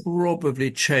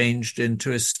probably changed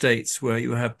into estates where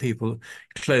you have people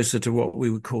closer to what we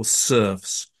would call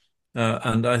serfs.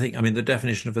 And I think, I mean, the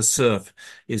definition of a serf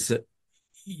is that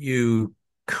you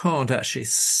can't actually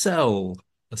sell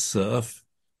a serf.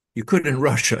 You could in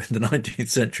Russia in the 19th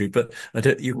century, but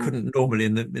you Mm. couldn't normally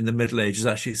in the Middle Ages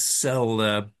actually sell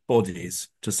their bodies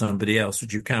to somebody else,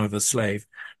 which you can with a slave.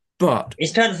 But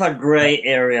It's kind of a gray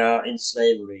area in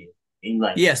slavery, in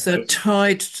like yes,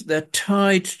 basically. they're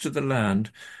tied to the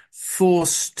land,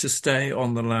 forced to stay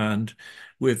on the land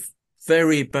with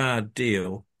very bad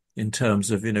deal in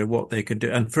terms of, what they could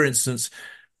do. And for instance,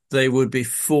 they would be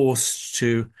forced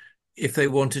to, if they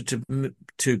wanted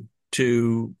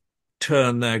to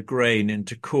turn their grain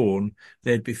into corn,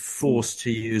 they'd be Mm. forced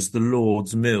to use the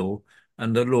Lord's mill,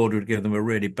 and the Lord would give them a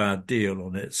really bad deal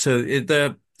on it. So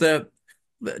they're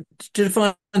to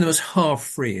define them as half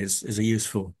free is a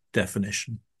useful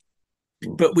definition.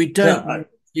 Mm. But So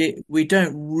I, we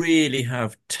don't really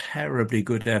have terribly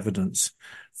good evidence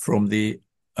from the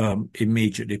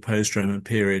immediately post-Roman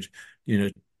period,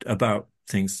 about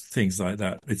things like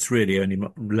that. It's really only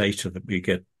later that we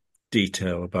get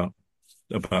detail about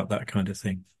that kind of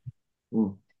thing.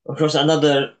 mm. Of course,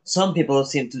 some people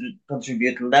seem to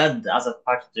contribute lead as a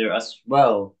factor as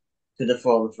well to the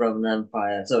fall of Roman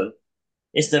Empire. So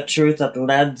is the truth that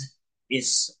lead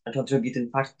is a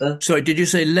contributing factor? Sorry, did you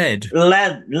say lead?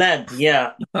 Lead,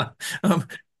 yeah. Um,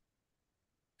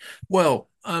 well,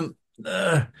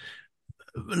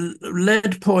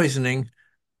 lead poisoning,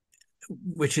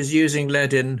 which is using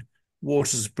lead in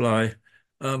water supply,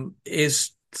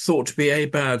 is thought to be a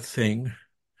bad thing.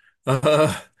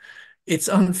 Uh, it's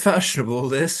unfashionable,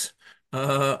 this.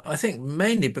 I think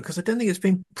mainly because I don't think it's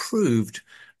been proved.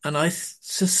 And I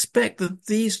suspect that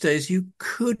these days you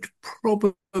could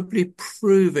probably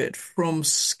prove it from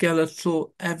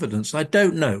skeletal evidence. I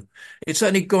don't know. It's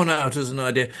only gone out as an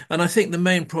idea. And I think the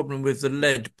main problem with the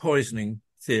lead poisoning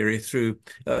theory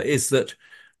is that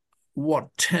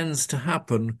what tends to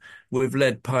happen with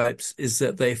lead pipes is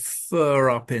that they fur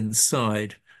up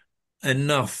inside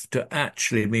enough to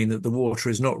actually mean that the water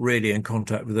is not really in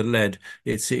contact with the lead.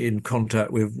 It's in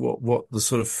contact with what the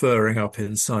sort of furring up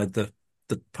inside the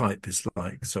pipe is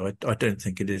like. So I don't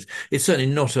think it is. It's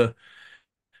certainly not a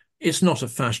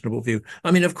fashionable view.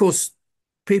 I mean, of course,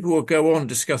 people will go on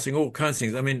discussing all kinds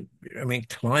of things. I mean,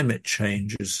 climate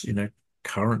change is,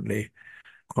 currently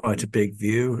quite a big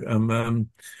view.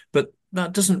 But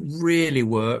that doesn't really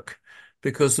work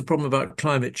because the problem about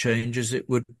climate change is it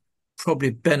would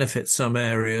probably benefit some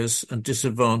areas and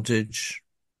disadvantage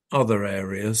other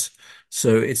areas.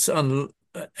 So it's a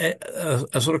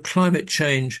sort of climate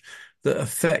change that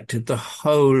affected the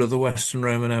whole of the Western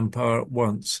Roman Empire at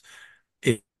once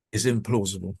is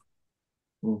implausible.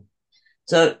 Mm.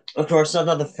 So, of course,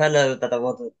 another fellow that I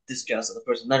want to discuss, and of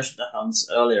course, I mentioned the Huns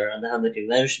earlier, and the Hun that you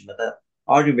mentioned, but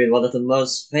arguably one of the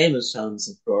most famous Huns,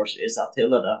 of course, is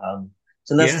Attila the Hun.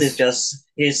 So let's Yes, discuss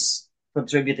his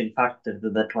contributing factor to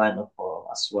the decline of Rome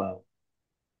as well.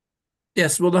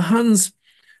 yes. Well,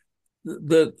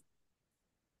 the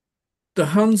the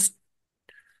Huns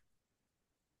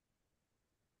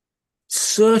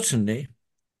certainly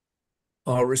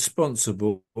are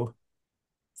responsible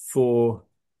for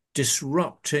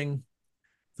disrupting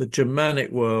the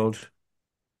Germanic world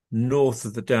north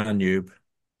of the Danube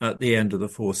at the end of the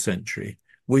fourth century.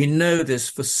 We know this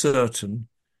for certain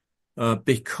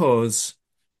because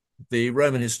the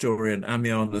Roman historian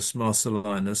Ammianus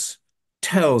Marcellinus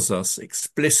tells us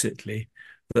explicitly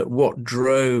that what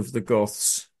drove the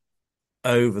Goths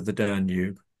over the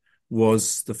Danube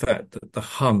was the fact that the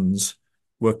Huns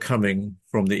were coming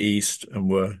from the east and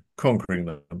were conquering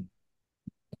them.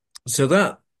 So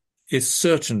that is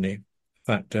certainly a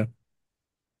factor.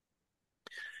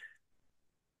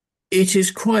 It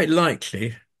is quite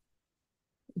likely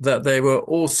that they were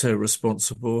also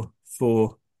responsible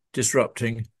for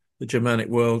disrupting the Germanic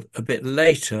world a bit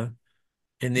later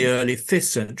in the early 5th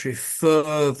century,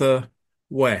 further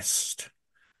west,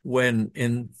 when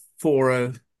in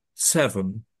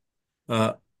 407,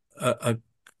 uh, a,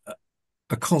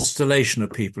 a constellation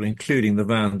of people, including the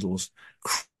Vandals,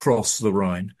 cross the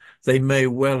Rhine. They may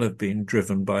well have been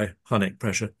driven by Hunnic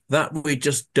pressure. That we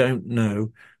just don't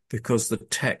know because the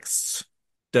texts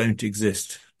don't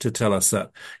exist to tell us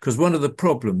that. Because one of the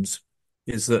problems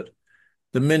is that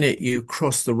the minute you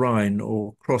cross the Rhine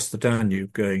or cross the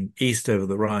Danube going east over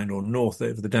the Rhine or north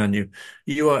over the Danube,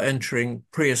 you are entering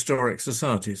prehistoric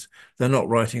societies. They're not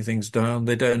writing things down.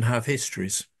 They don't have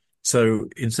histories. So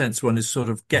in a sense, one is sort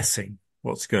of guessing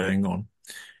what's going on.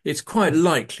 It's quite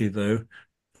likely, though,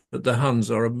 that the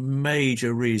Huns are a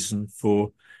major reason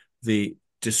for the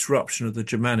disruption of the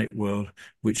Germanic world,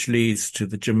 which leads to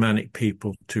the Germanic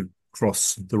people to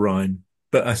cross the Rhine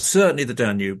but certainly the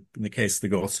Danube, in the case of the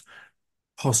Goths,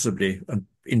 possibly, and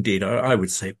indeed, I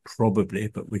would say probably,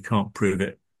 but we can't prove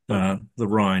it. The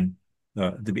Rhine,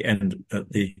 at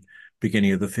the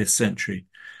beginning of the 5th century.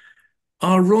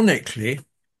 Ironically,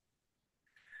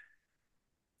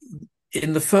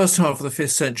 in the first half of the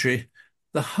 5th century,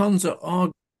 the Huns are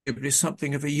arguably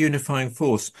something of a unifying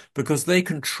force because they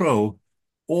control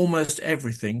almost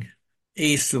everything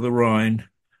east of the Rhine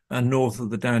and north of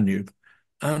the Danube.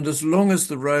 And as long as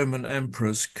the Roman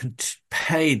emperors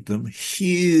paid them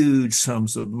huge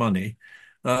sums of money,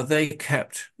 they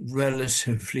kept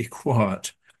relatively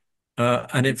quiet.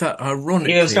 And in fact, It was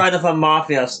ironically, kind of a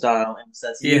mafia style and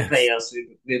says, you pay yes, us,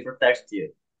 we protect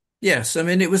you. yes. I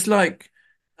mean, it was like,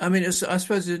 I mean, I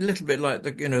suppose it's a little bit like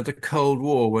the Cold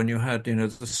War when you had, the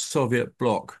Soviet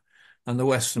bloc and the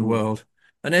Western Mm. world,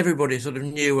 and everybody sort of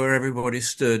knew where everybody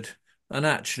stood. And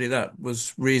actually, that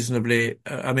was reasonably,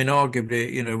 I mean,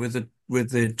 arguably, with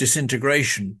the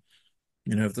disintegration,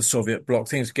 of the Soviet bloc,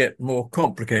 things get more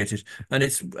complicated. And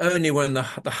it's only when the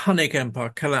Hunnic Empire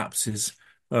collapses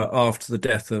after the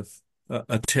death of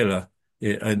Attila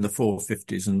in the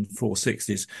 450s and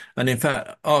 460s. And in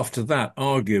fact, after that,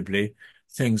 arguably,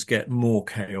 things get more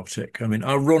chaotic. I mean,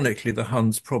 ironically, the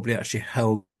Huns probably actually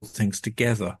held things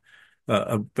together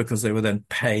because they were then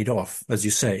paid off, as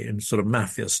you say, in sort of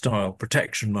mafia style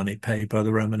protection money paid by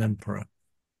the Roman Emperor.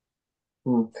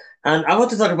 Mm. And I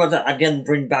want to talk about that again,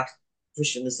 bring back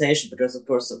Christianization, because of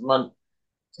course,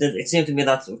 it seemed to me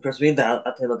that, of course, with the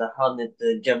Attila the Hun,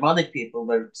 the Germanic people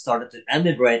were started to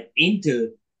emigrate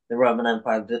into the Roman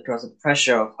Empire because of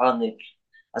pressure of Hunnic,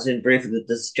 as we briefly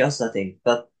discussed, I think.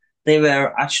 But they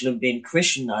were actually being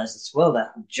Christianized as well, the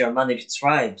Germanic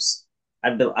tribes.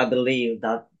 I believe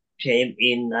that came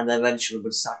in and eventually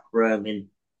would sack Rome in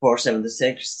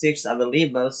 476. I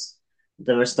believe most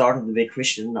they were starting to be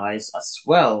Christianized as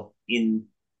well in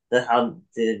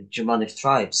the Germanic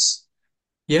tribes.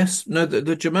 Yes, no,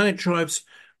 the Germanic tribes,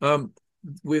 um,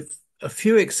 with a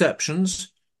few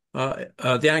exceptions, the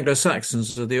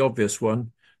Anglo-Saxons are the obvious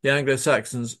one. The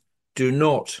Anglo-Saxons do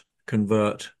not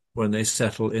convert when they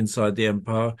settle inside the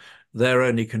empire. They're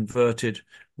only converted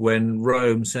when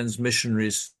Rome sends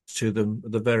missionaries to them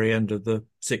at the very end of the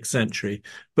 6th century.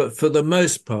 But for the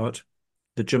most part,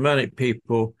 the Germanic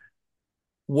people,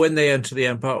 when they enter the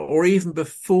empire, or even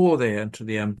before they enter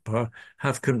the empire,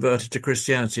 have converted to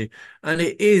Christianity. And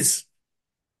it is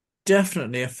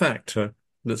definitely a factor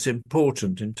that's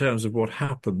important in terms of what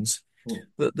happens, Mm.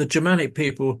 that the Germanic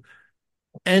people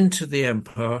enter the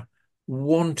empire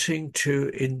wanting to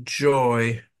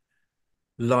enjoy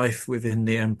life within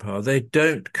the empire. They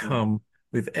don't Mm. come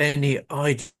with any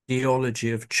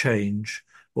ideology of change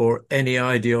or any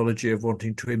ideology of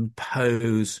wanting to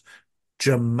impose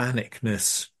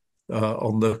Germanicness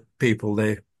on the people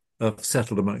they have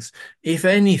settled amongst. If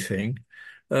anything,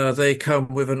 they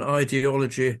come with an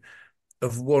ideology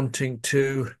of wanting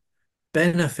to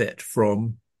benefit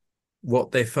from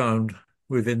what they found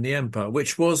within the empire,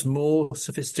 which was more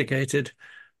sophisticated,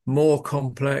 more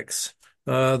complex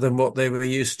than what they were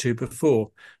used to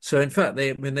before. So, in fact,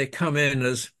 they come in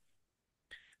as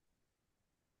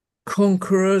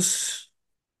conquerors,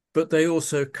 but they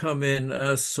also come in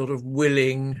as sort of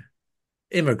willing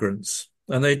immigrants,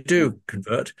 and they Mm. do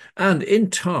convert. And in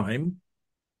time,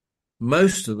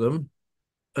 most of them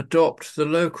adopt the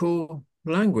local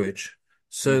language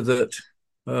so Mm.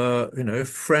 that,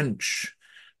 French,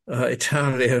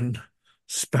 Italian,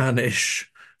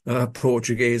 Spanish,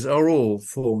 Portuguese are all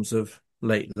forms of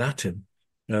late Latin.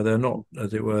 They're not,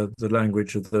 as it were, the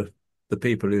language of the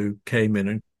people who came in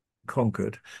and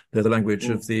conquered. They're the language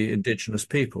of Mm. the indigenous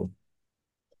people.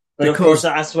 But of course,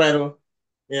 Because as well,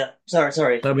 yeah.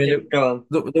 Sorry. I mean, Go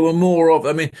on. there were more of,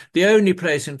 I mean, the only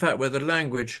place, in fact, where the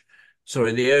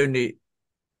only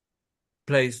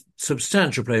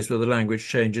substantial place where the language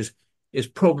changes is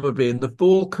probably in the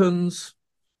Balkans,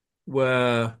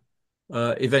 where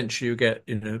eventually you get,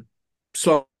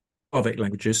 Slavic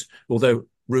languages, although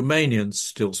Romanians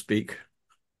still speak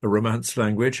a Romance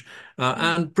language, Mm.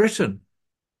 and Britain,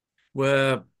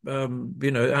 where,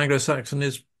 Anglo-Saxon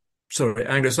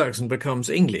becomes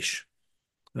English,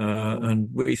 Mm. and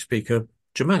we speak a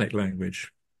Germanic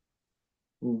language.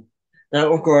 Mm.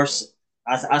 Now, of course,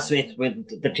 as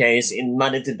with the case in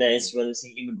many today's when we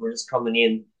see immigrants coming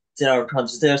in to our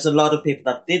country, there's a lot of people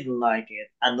that didn't like it,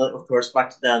 and of course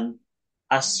back then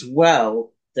as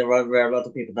well, were a lot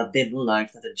of people that didn't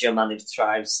like that the Germanic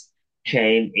tribes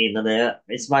came in, and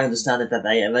it's my understanding that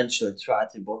they eventually tried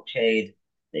to blockade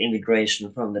the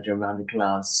immigration from the Germanic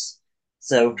lands.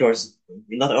 So, of course,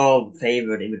 not all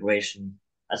favored immigration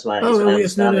as my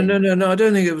Yes, no, no, no, understanding. no, no. I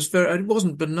don't think it was very. It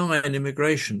wasn't benign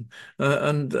immigration,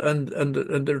 and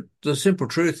the simple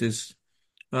truth is,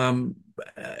 um,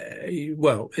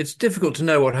 well, it's difficult to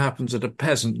know what happens at a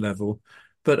peasant level,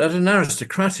 but at an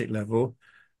aristocratic level,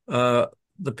 uh,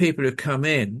 the people who come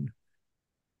in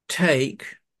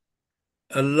take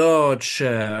a large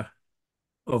share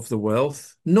of the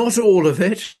wealth, not all of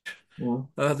it. Mm.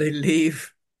 They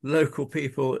leave local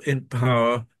people in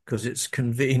power because it's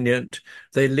convenient.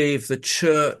 They leave the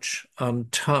church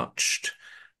untouched,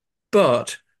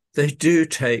 but they do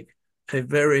take a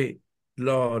very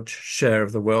large share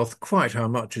of the wealth. Quite how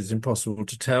much is impossible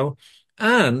to tell.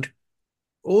 And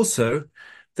also,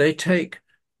 they take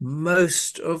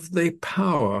most of the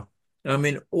power. I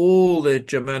mean, all the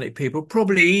Germanic people,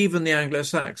 probably even the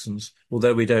Anglo-Saxons,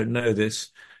 although we don't know this,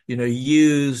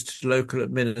 used local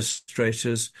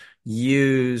administrators,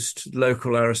 used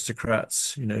local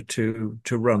aristocrats, to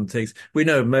run things. We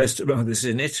know most about this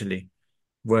in Italy,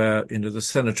 where, the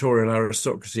senatorial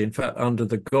aristocracy, in fact, under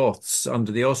the Goths,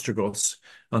 under the Ostrogoths,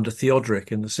 under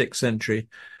Theodoric in the 6th century,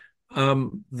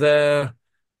 they're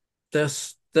they're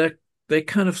they're they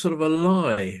kind of sort of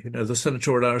ally. The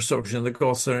senatorial aristocracy and the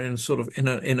Goths are in sort of in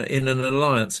an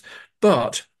alliance.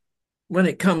 But when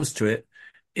it comes to it,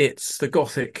 it's the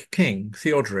Gothic king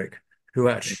Theodoric who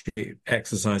actually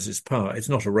exercises power. It's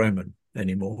not a Roman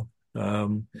anymore.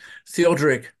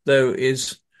 Theodoric, though,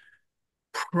 is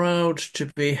proud to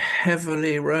be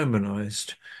heavily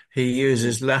Romanized. He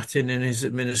uses Latin in his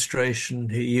administration.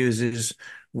 He uses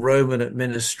Roman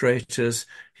administrators.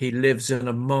 He lives in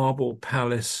a marble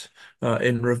palace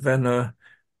in Ravenna.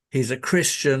 He's a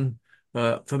Christian.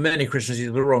 For many Christians,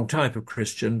 he's the wrong type of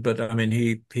Christian, but I mean,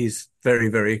 he's very,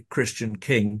 very Christian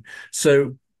king.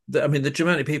 So, I mean, the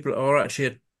Germanic people are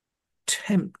actually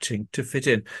attempting to fit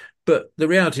in, but the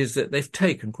reality is that they've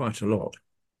taken quite a lot,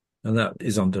 and that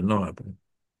is undeniable.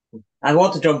 I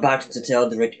want to jump back to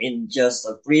Theodoric in just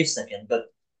a brief second, but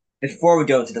before we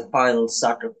go to the final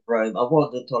sack of Rome, I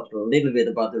want to talk a little bit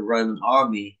about the Roman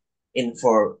army in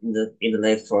the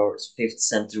late fourth, fifth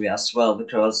century as well,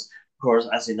 because of course,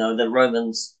 as you know, the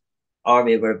Romans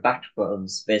army were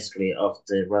backbones basically of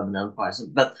the Roman Empire.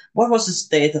 But what was the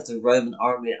state of the Roman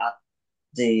army at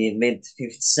the mid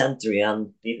fifth century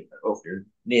and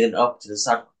leading up to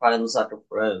the final sack of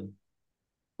Rome?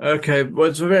 Okay, well,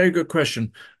 it's a very good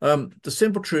question. The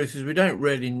simple truth is we don't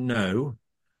really know.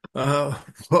 Uh,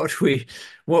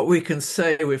 what we can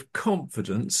say with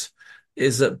confidence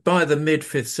is that by the mid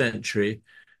fifth century,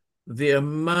 the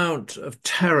amount of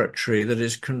territory that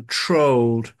is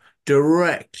controlled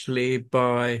directly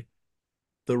by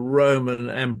the Roman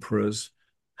emperors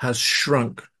has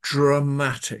shrunk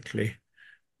dramatically.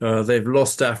 They've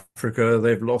lost Africa,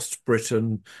 they've lost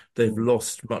Britain, they've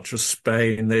lost much of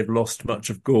Spain, they've lost much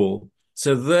of Gaul.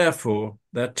 So therefore,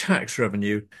 their tax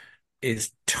revenue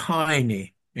is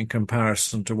tiny in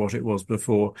comparison to what it was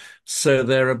before. So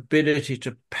their ability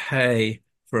to pay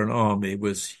for an army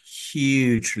was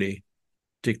hugely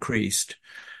decreased.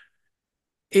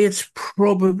 It's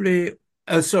probably,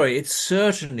 it's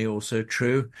certainly also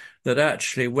true that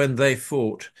actually when they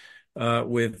fought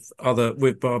with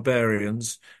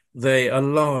barbarians, they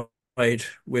allied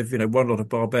with one lot of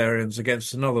barbarians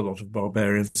against another lot of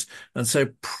barbarians, and so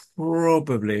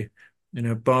probably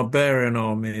barbarian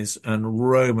armies and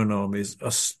Roman armies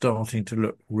are starting to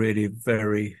look really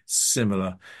very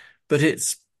similar, but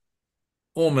it's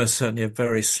almost certainly a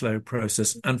very slow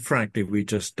process. And frankly, we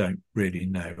just don't really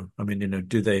know. I mean,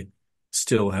 do they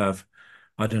still have,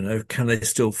 I don't know, can they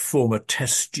still form a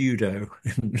testudo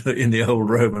in the old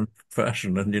Roman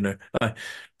fashion? And,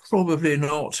 probably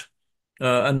not.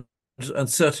 And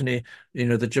certainly,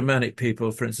 the Germanic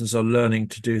people, for instance, are learning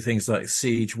to do things like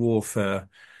siege warfare.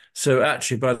 So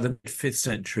actually, by the fifth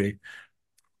century,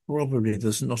 probably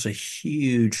there's not a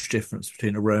huge difference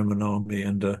between a Roman army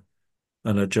and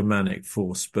a Germanic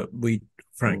force, but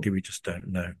frankly, we just don't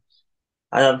know.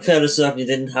 And I'm fairly certain you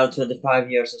didn't have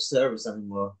 25 years of service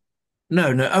anymore.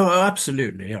 No, no. Oh,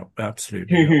 absolutely. Yeah,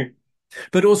 absolutely. Yeah.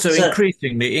 But also So,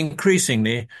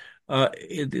 increasingly,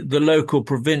 the local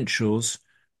provincials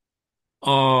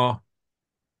are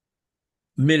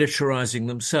militarizing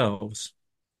themselves.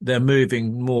 They're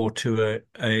moving more to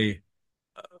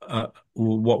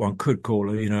what one could call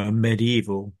a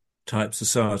medieval type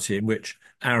society in which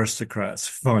aristocrats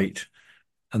fight,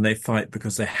 and they fight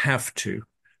because they have to.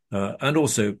 And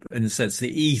also, in a sense, the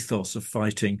ethos of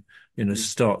fighting,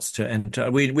 starts to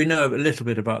enter. We know a little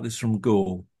bit about this from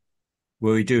Gaul,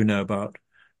 where we do know about,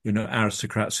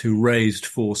 aristocrats who raised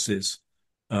forces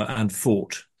and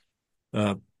fought,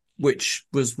 which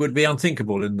would be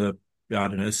unthinkable in the, I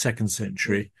don't know, second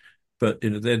century. but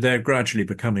they're gradually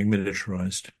becoming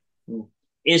militarized. Mm.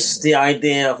 Is the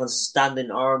idea of a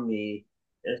standing army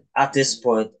at this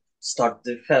point start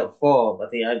to fall?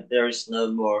 But there is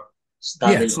no more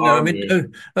standing Yes, no, I mean,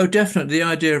 army. definitely. The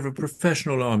idea of a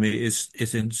professional army is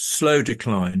in slow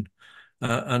decline,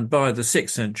 and by the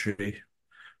 6th century,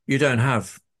 you don't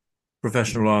have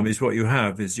professional armies. What you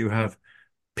have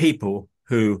people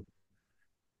who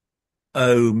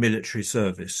owe military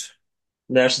service.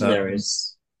 Um,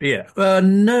 Mercenaries. yeah,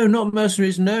 no, not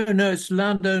mercenaries. No, no, it's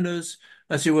landowners,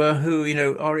 as you were,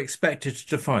 who are expected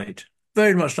to fight,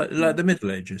 very much like the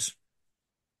Middle Ages.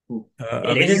 Mm. I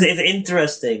It, mean, it is it's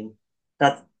interesting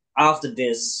that after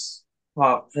this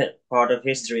part, part of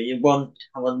history, you won't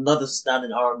have another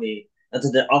standing army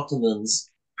until the Ottomans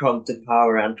come to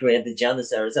power and create the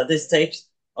Janissaries. And this takes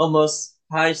almost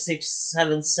 5, 6,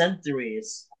 7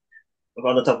 centuries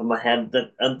on the top of my head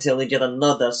that until we get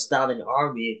another standing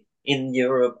army in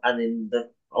Europe and in the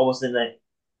almost in the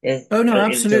oh no, into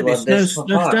absolutely. what No, this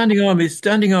no part.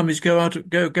 standing armies go out,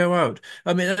 go out.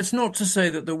 I mean, that's not to say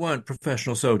that there weren't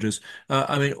professional soldiers.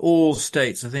 I mean, all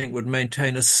states, I think, would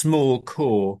maintain a small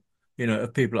core,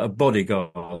 of people,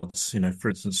 bodyguards, for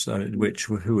instance,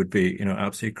 who would be,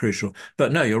 absolutely crucial.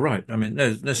 But no, you're right. I mean,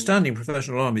 no, standing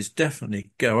professional armies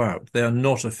definitely go out. They are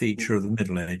not a feature of the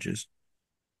Middle Ages.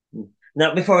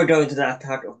 Now, before we go into the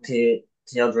attack of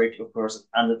Theodoric, of course,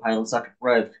 and the final sack of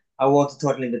Rome, I want to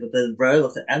talk a little bit about the role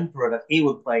of the emperor that he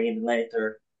would play in the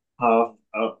later half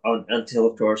until,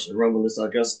 of course, Romulus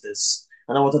Augustus.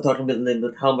 And I want to talk a little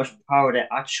bit how much power they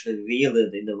actually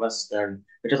wielded in the Western,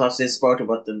 because as we spoke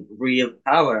about the real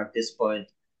power at this point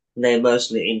lay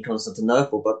mostly in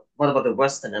Constantinople. But what about the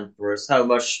Western emperors? How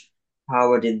much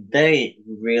power did they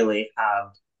really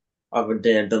have over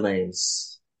their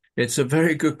domains? It's a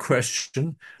very good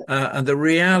question. And the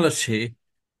reality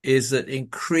is that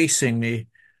increasingly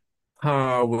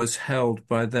power was held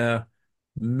by their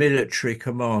military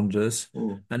commanders.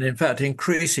 Mm. And in fact,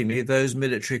 increasingly, those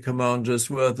military commanders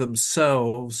were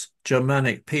themselves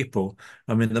Germanic people.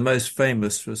 I mean, the most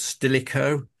famous was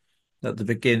Stilicho at the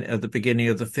beginning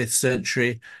of the 5th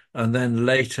century, and then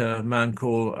later a man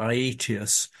called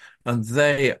Aetius. And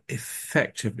they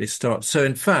effectively start. So,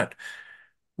 in fact,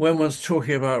 when one's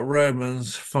talking about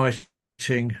Romans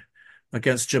fighting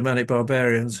against Germanic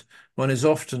barbarians, one is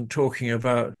often talking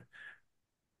about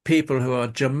people who are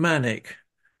Germanic,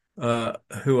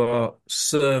 who are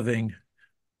serving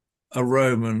a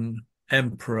Roman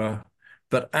emperor,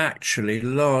 but actually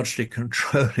largely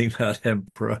controlling that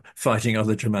emperor, fighting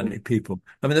other Germanic people.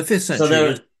 I mean, the fifth So century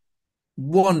is they're So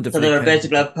wonderfully they were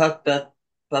basically a capable.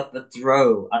 puppet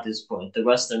row at this point.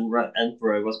 The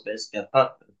Emperor was basically a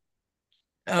puppet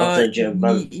of the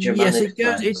Yes, Germanic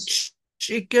times.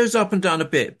 it goes up and down a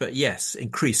bit, but yes,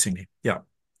 increasingly, yeah.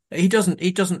 He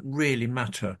doesn't really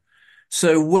matter.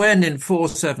 So when in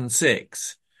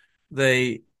 476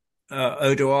 they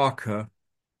Odoacer,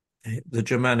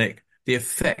 the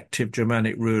effective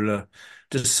Germanic ruler,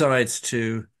 decides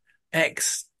to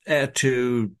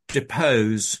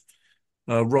depose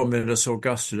Romulus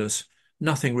Augustulus,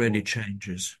 nothing really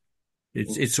changes.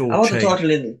 It's I all want to talk changed. a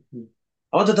little.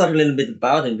 I want to talk a little bit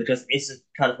about him because it's a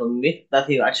kind of a myth that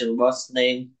he actually was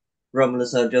named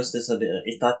Romulus Augustus. So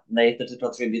is that later to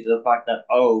contribute to the fact that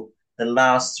the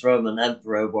last Roman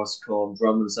emperor was called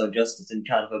Romulus Augustus in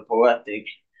kind of a poetic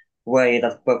way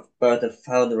that both the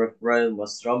founder of Rome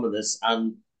was Romulus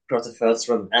and of course the first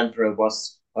Roman emperor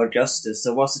was Augustus.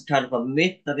 So was it kind of a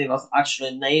myth that he was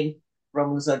actually named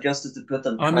Romulus Augustus to put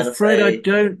on I'm kind of afraid I a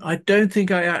don't. I don't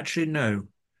think I actually know,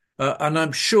 and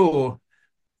I'm sure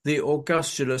the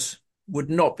Augustulus would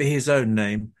not be his own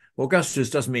name. Augustus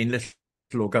doesn't mean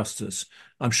little Augustus.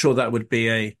 I'm sure that would be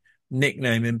a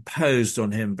nickname imposed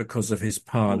on him because of his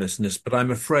powerlessness, but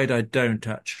I'm afraid I don't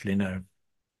actually know.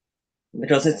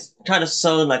 because it's kind of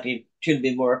sound like it should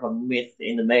be more of a myth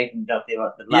in the making that he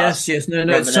was the Yes, last yes, no,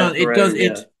 no. Roman It emperor. does.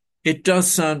 Yeah. It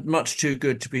does sound much too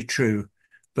good to be true,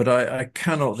 but I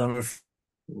cannot. I'm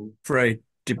afraid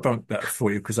debunk that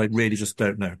for you because I really just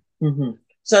don't know. Mm-hmm.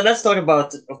 So let's talk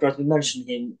about. Of course, we mentioned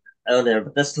him earlier,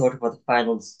 but let's talk about the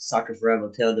final sack of Rome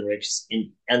and Theodoric's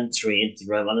entry into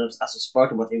Rome. And as we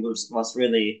spoke about, he was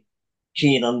really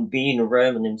keen on being a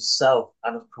Roman himself,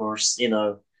 and of course,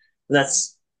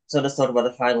 let's let's talk about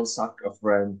the final sack of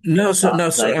Rome. No, so no, That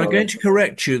I so I'm call going it. to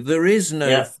correct you. There is no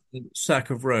Yeah. sack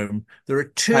of Rome. There are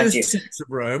two Thank you. sacks of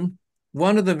Rome.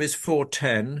 One of them is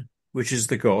 410, which is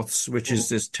the Goths, which is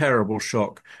this terrible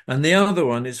shock, and the other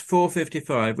one is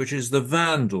 455, which is the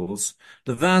Vandals.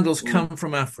 The Vandals Mm-hmm. come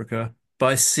from Africa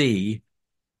by sea,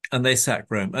 and they sack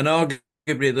Rome. And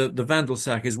arguably, the Vandal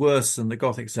sack is worse than the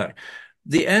Gothic sack.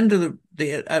 the end of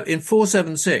in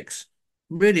 476,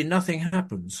 really nothing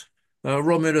happens.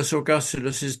 Romulus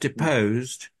Augustulus is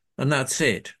deposed, and that's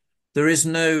it. There is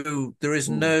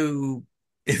Mm. no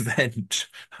event.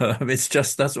 It's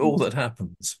just that's all that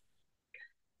happens.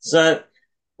 So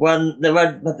when they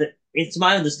were, it's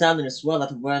my understanding as well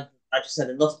that when like you said,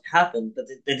 a lot happened, but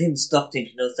they didn't stop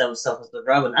thinking of themselves as the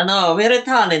Roman. I know we're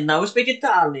Italian now. We speak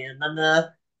Italian, and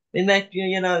we make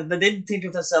they didn't think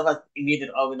of themselves as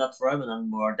immediate. Oh, we're not Roman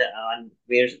anymore. And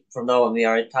we're from now on we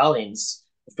are Italians.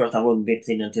 Of course, that wouldn't be a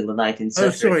thing until the 19th Oh,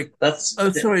 century. sorry.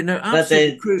 Oh, sorry. No, But absolutely.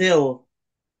 they still.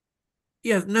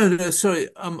 Yeah, no, no, sorry.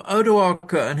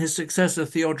 Odoacer and his successor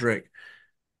Theodoric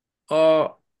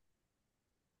are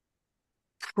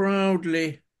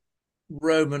proudly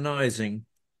Romanizing.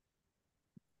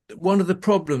 One of the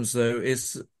problems, though,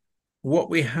 is what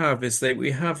we have is that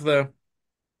we have the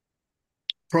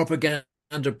propaganda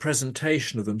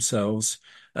presentation of themselves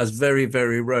as very,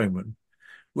 very Roman,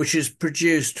 which is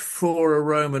produced for a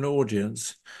Roman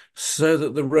audience, so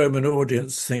that the Roman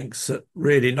audience thinks that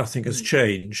really nothing has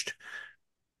changed.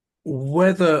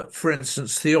 Whether, for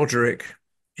instance, Theodoric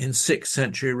in 6th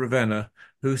century Ravenna,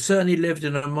 who certainly lived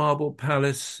in a marble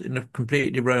palace in a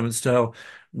completely Roman style,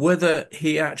 whether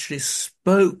he actually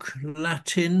spoke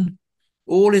Latin,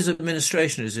 all his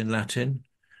administration is in Latin,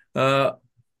 uh,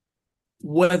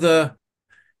 whether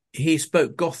he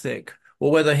spoke Gothic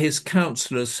or whether his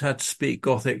counselors had to speak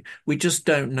Gothic, we just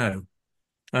don't know.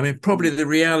 I mean, probably the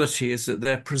reality is that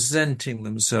they're presenting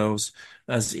themselves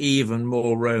as even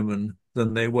more Roman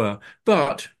than they were.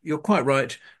 But you're quite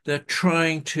right, they're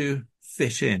trying to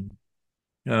fit in.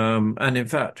 And in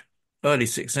fact, early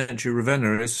 6th century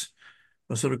Ravenna is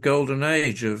a sort of golden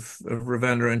age of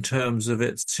Ravenna in terms of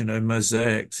its,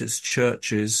 mosaics, its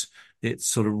churches, its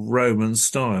sort of Roman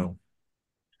style.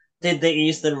 Did the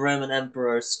Eastern Roman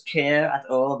emperors care at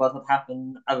all about what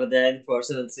happened over there in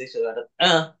 476?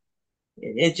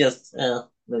 It just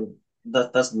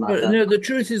that doesn't But matter. no, the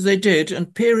truth is they did,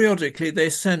 and periodically they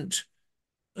sent.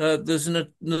 There's an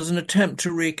attempt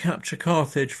to recapture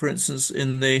Carthage, for instance,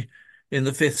 in the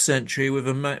 5th century, with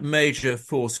a major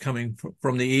force coming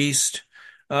from the east,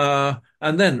 and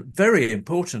then very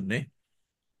importantly,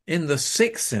 in the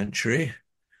 6th century,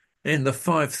 in the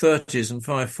 530s and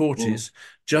Mm, 540s,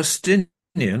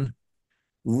 Justinian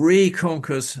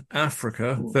reconquers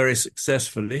Africa mm. very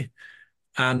successfully,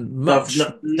 and much.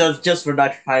 Just for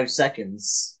that 5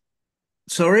 seconds.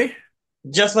 Sorry.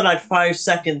 Just for that 5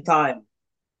 second time.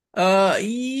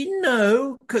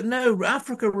 No,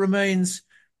 Africa remains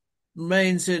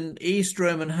in East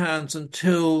Roman hands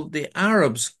until the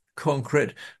Arabs conquer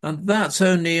it, and that's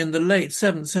only in the late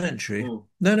 7th century. Mm,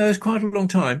 No, no, it's quite a long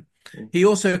time. mm, He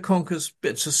also conquers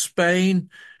bits of Spain,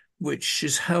 which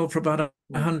is held for about a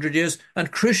mm, 100 years,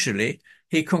 and crucially,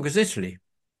 he conquers Italy.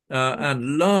 mm,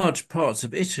 And large parts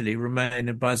of Italy remain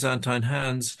in Byzantine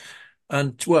hands.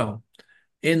 And well,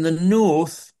 in the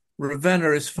north,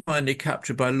 Ravenna is finally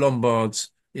captured by Lombards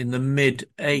in the mid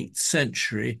 8th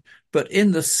century, but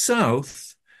in the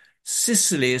south,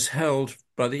 Sicily is held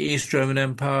by the East Roman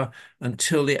Empire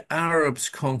until the Arabs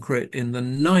conquer it in the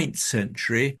 9th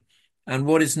century, and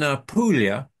what is now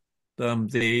Puglia,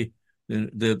 the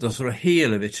sort of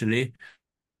heel of Italy,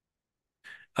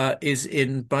 is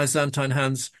in Byzantine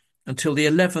hands until the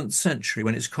 11th century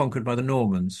when it's conquered by the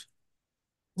Normans.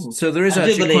 mm. So there is I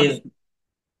do actually quite believe,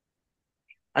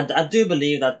 I do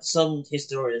believe that some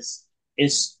historians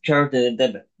is currently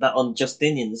that on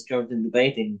Justinian is currently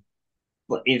debating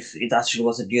if it actually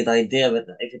was a good idea, but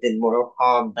if it did more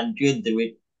harm than good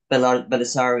with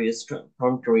Belisarius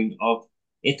conquering of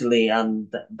Italy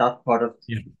and that part of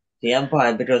yeah. the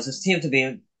empire, because it seemed to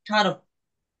be kind of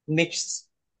mixed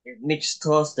mixed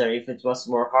thoughts there if it was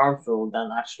more harmful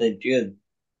than actually good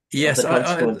of the Yes,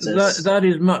 consequences. that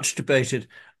is much debated.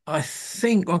 I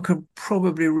think one could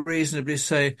probably reasonably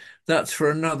say that's for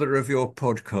another of your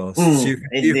podcasts. Hmm,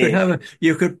 You could indeed. have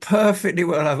you could perfectly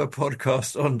well have a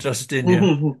podcast on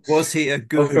Justinian. Was he a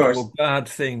Of good or course. bad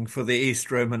thing for the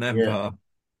East Roman Yeah. Empire?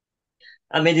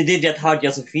 I mean, he did get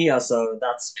Hagia Sophia, so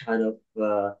that's kind of,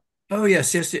 Oh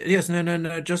yes, yes, yes. No, no,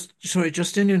 no. Just sorry,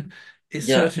 Justinian is yeah,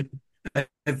 certainly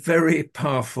a very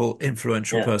powerful,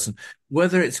 influential yeah. person.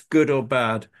 Whether it's good or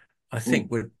bad, I Mm,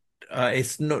 think would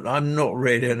it's not. I'm not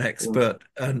really an mm, expert,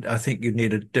 and I think you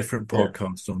need a different yeah,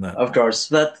 podcast on that. of course.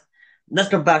 But let's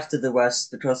go back to the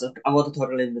West because I want to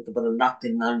talk a little bit about the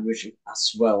Latin language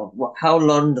as well. How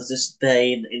long does it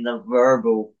stay in a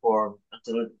verbal form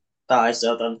until it dies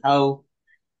out, and how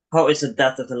is the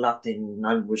death of the Latin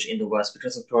language in the West?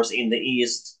 Because of course in the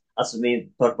East, as we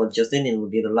talked about, Justinian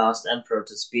would be the last emperor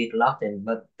to speak Latin,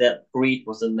 but that Greek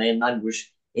was the main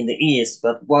language in the East.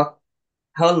 But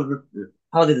how,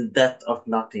 how did the death of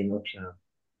Latin occur?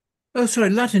 Oh, sorry,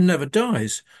 Latin never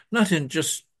dies. Latin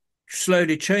just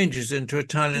slowly changes into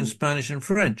Italian, Mm. Spanish, and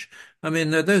French. I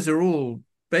mean, those are all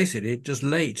basically just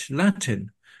late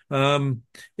Latin. Um,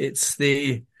 it's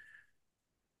the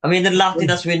I mean, the Latin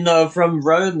as we know from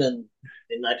Roman,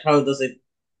 like how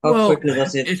well, quickly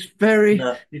does it? it's very,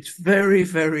 No. it's very,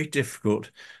 very difficult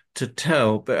to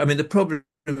tell. But I mean, the problem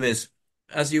is,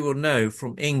 as you will know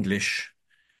from English,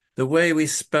 the way we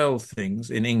spell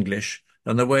things in English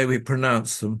and the way we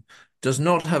pronounce them does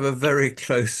not have a very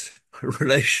close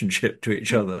relationship to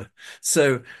each Mm. other.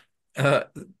 So, uh,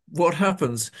 what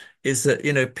happens is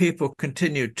that, people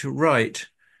continued to write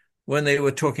when they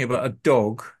were talking about a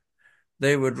dog,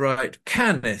 they would write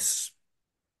canis,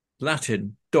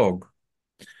 Latin dog.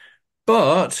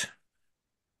 But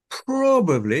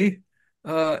probably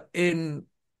in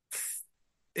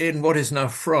what is now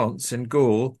France, in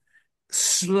Gaul,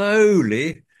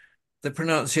 slowly the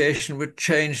pronunciation would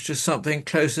change to something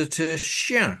closer to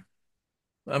chien.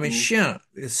 I mean, Mm. chien,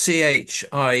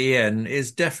 Chien,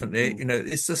 is definitely,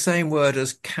 Mm. it's the same word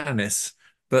as canis,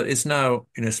 but it's now,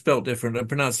 spelt different and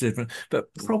pronounced different.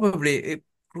 But Mm. probably it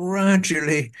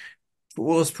gradually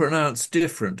was pronounced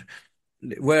different.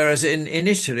 Whereas in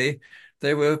Italy,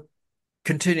 they were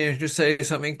continuing to say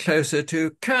something closer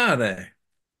to cane.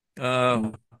 Uh,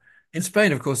 Mm. in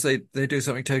Spain, of course, they do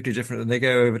something totally different and they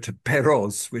go over to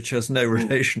Peroz, which has no Mm.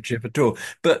 relationship at all.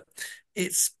 But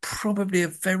it's probably a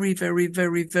very, very,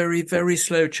 very, very, very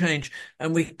slow change.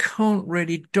 And we can't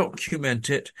really document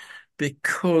it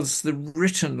because the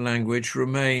written language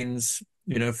remains,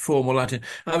 formal Latin.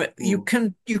 I mean, you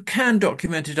Mm. can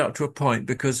document it up to a point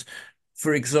because,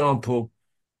 for example,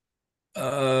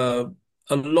 uh,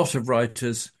 a lot of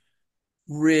writers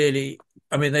really,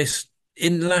 I mean,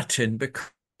 in Latin,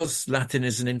 because Latin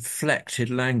is an inflected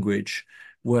language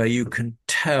where you can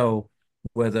tell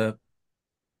whether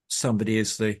somebody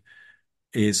is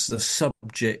the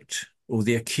subject or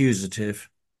the accusative.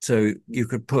 So you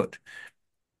could put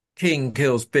king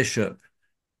kills bishop,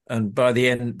 and by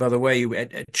the way you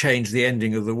change the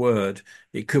ending of the word,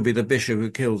 it could be the bishop who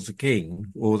kills the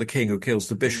king or the king who kills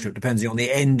the Mm. bishop, depending on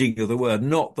the ending of the word,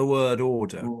 not the word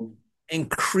order. Mm.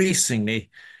 Increasingly,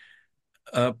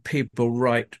 people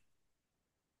write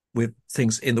with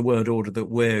things in the word order that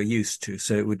we're used to.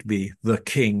 So it would be the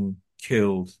king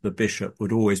killed the bishop,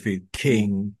 would always be Mm.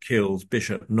 king kills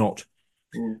bishop, not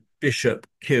Mm. bishop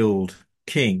killed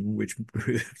king, which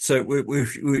so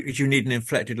you need an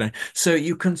inflected line. So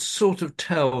you can sort of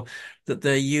tell that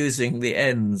they're using the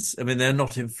ends. I mean, they're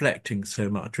not inflecting so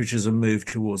much, which is a move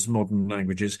towards modern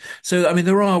languages. So I mean,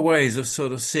 there are ways of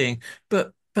sort of seeing,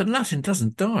 but Latin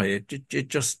doesn't die. It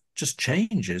just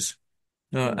changes.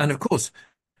 Mm. And of course,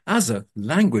 as a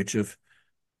language of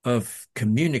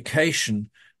communication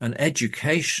and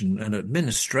education and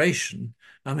administration,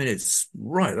 I mean, it's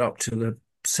right up to the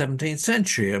 17th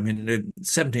century. I mean, the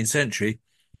 17th century,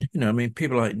 I mean,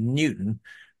 people like Newton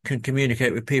can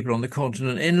communicate with people on the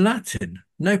continent in Latin,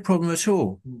 no problem at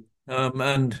all. Mm.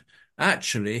 And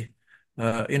actually,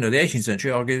 the 18th century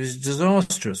argues is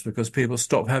disastrous because people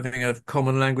stop having a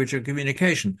common language of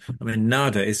communication. I mean,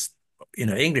 nowadays,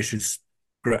 English is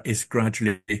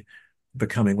gradually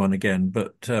becoming one again,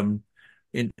 but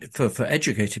for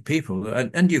educated people,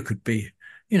 and you could be,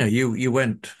 you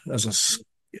went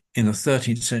in the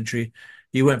 13th century,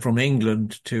 you went from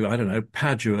England to, I don't know,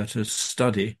 Padua to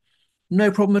study, no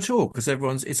problem at all because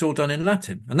it's all done in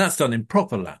Latin, and that's done in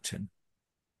proper Latin.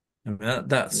 I mean,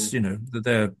 that's Mm.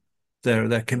 that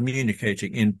they're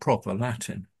communicating in proper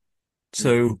Latin. Mm.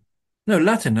 So no,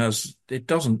 Latin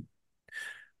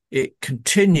it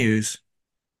continues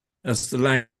as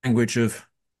the language of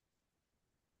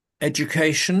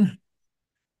education,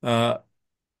 uh,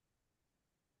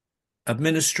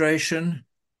 administration,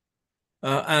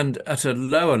 and at a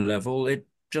lower level, it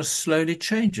just slowly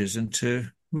changes into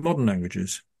modern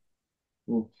languages.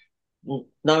 Mm. Mm.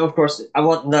 Now, of course,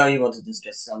 now you want to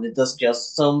discuss some. It does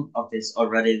just some of this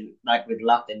already, like with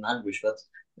Latin language, but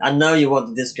I know you want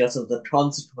to discuss of the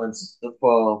consequences of the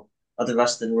fall of the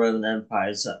Western Roman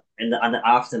Empire and the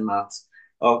aftermath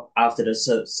of after the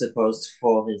supposed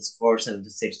fall in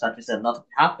 476 that we said not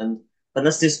happened. But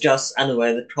let's discuss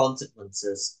anyway the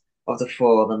consequences of the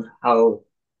fall and how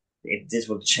this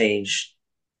will change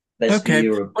basically Okay.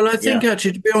 Europe. Well, I think Yeah.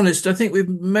 actually, to be honest, I think we've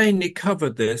mainly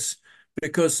covered this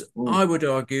because Mm. I would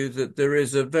argue that there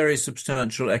is a very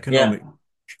substantial Yeah. economic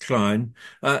decline.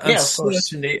 And Yeah, of course.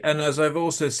 certainly, and as I've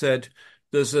also said,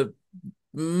 there's a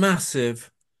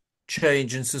massive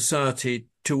change in society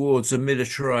towards a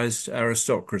militarized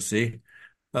aristocracy.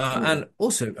 Mm, And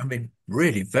also, I mean,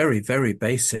 really very, very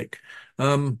basic.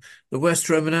 The West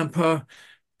Roman Empire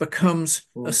becomes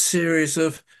a mm, series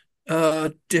of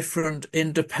different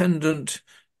independent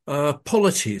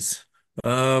polities.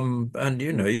 And mm,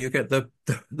 you get the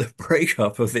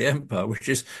breakup of the empire, which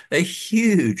is a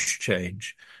huge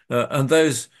change. And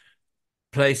those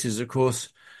places, of course,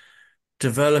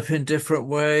 develop in different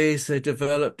ways. They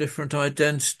develop different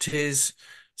identities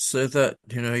so that,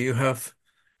 you have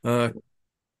uh,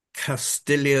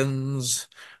 Castilians,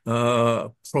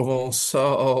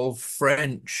 Provençal,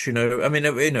 French, I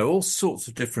mean, all sorts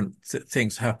of different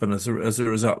things happen as a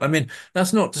result. I mean,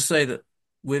 that's not to say that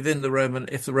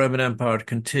if the Roman Empire had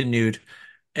continued,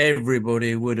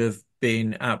 everybody would have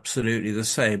been absolutely the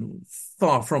same.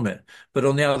 Far from it. But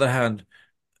on the other hand,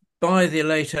 by the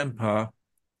late empire,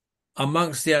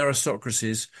 amongst the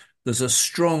aristocracies, there's a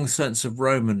strong sense of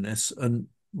Romanness. And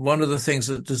one of the things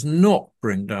that does not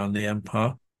bring down the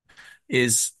empire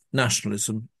is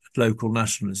nationalism, local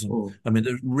nationalism. mm. I mean,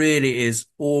 there really is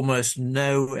almost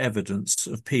no evidence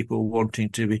of people wanting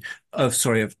to be, of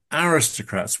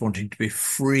aristocrats wanting to be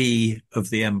free of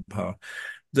the empire.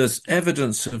 There's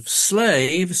evidence of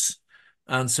slaves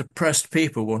and suppressed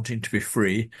people wanting to be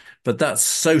free, but that's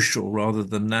social rather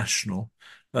than national.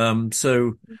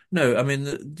 So no, I mean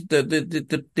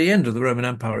the end of the Roman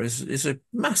Empire is a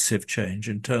massive change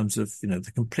in terms of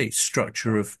the complete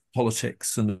structure of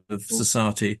politics and of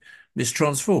society is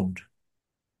transformed.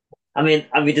 I mean,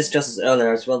 we discussed this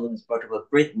earlier as well when we spoke about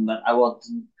Britain, but I want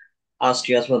to ask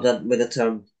you as well that with the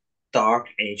term Dark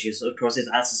Ages, of course, as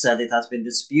I said, it has been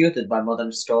disputed by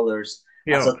modern scholars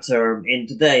as Yeah. a term in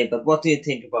today. But what do you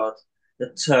think about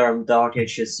the term Dark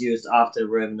Ages used after the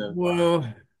Roman Empire?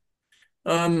 Well,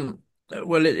 um,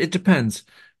 it depends.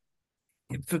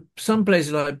 For some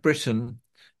places like Britain,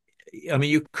 I mean,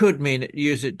 you could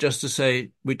use it just to say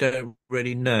we don't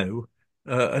really know.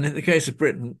 And in the case of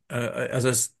Britain, as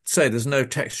I say, there's no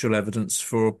textual evidence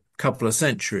for a couple of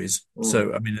centuries. Mm,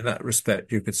 So, I mean, in that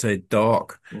respect, you could say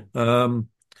dark. mm. Um,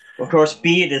 Of course,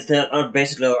 Bede is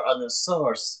basically our other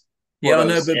source for yeah, I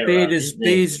know, those but era, isn't it?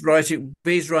 Bede's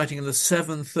writing in the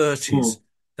 730s. Mm.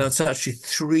 That's actually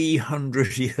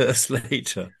 300 years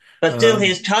later. But still, Um,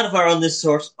 he's kind of our only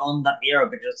source on that era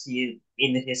because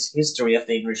in his history of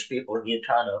the English people,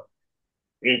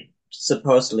 it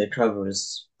supposedly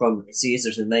covers from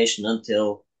Caesar's invasion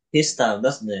until his time,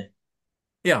 doesn't it?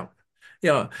 yeah,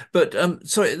 yeah. But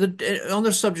sorry, on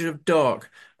the subject of dark,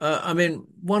 I mean,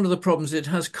 one of the problems it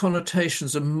has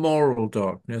connotations of moral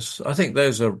darkness. I think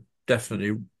those are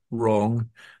definitely wrong.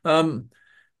 Um,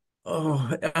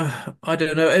 I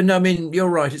don't know. And I mean, you're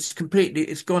right.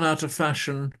 It's gone out of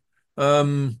fashion.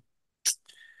 Um,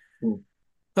 Hmm.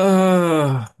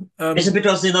 uh, Is it um,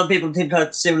 because people think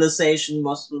that civilization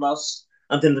was lost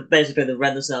until basically the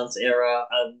Renaissance era,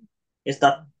 and is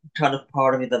that kind of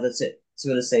part of it that the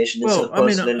civilization is well, I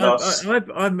mean, supposedly lost?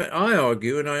 I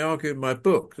argue, and I argue in my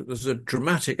book that there's a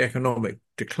dramatic economic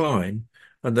decline,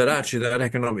 and that actually that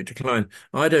economic decline,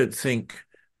 I don't think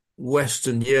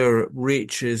Western Europe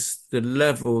reaches the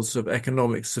levels of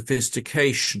economic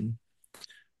sophistication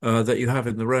that you have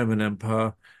in the Roman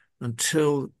Empire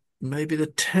until maybe the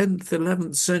 10th,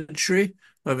 11th century.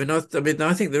 I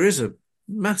think there is a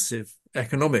massive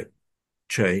economic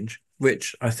change,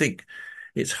 which I think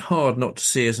it's hard not to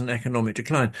see as an economic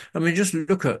decline. I mean, just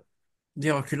look at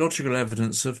the archaeological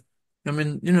evidence of, I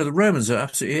mean, the Romans are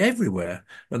absolutely everywhere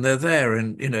and they're there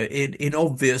in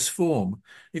obvious form.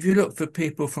 If you look for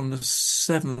people from the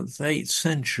 7th, 8th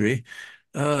century,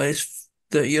 it's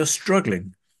that you're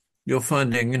struggling. You're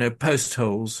finding, post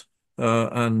holes,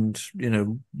 and,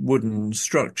 wooden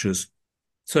structures.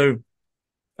 So,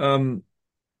 um,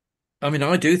 I mean,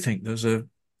 I do think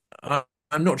I,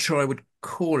 I'm not sure I would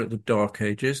call it the Dark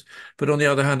Ages, but on the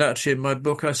other hand, actually, in my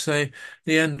book, I say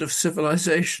the end of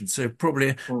civilization. So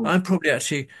Hmm. I'm probably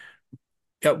actually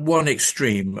at one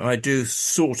extreme. I do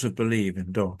sort of believe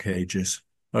in Dark Ages.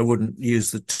 I wouldn't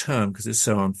use the term because it's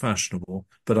so unfashionable,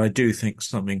 but I do think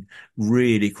something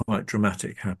really quite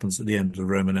dramatic happens at the end of the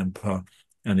Roman Empire,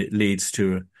 and it leads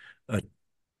to a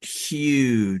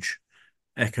huge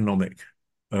economic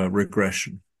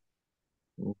regression.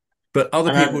 But other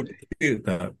And people I, dispute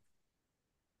that.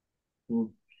 hmm.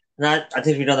 and I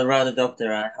think we're gonna round it up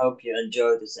there. I hope you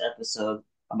enjoyed this episode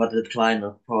about the decline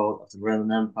of fall of the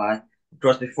Roman Empire. Of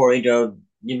course, before you go,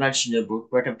 you mentioned your book.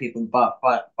 Where can people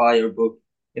buy your book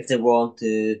if they want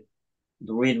to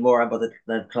read more about the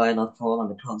decline and fall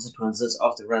and the consequences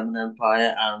of the Roman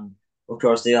Empire? And of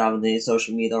course, do you have any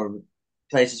social media or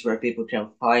places where people can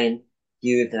find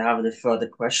you if they have any further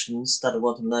questions that they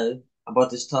want to know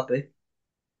about this topic?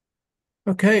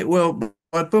 Okay, well,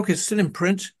 my book is still in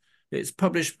print. It's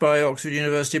published by Oxford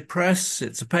University Press.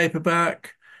 It's a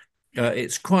paperback.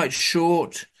 It's quite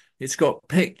short. It's got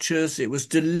pictures. It was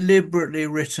deliberately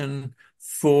written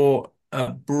for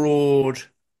a broad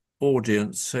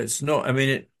audience. So it's not, I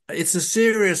mean, it's a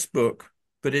serious book,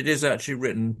 but it is actually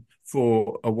written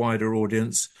for a wider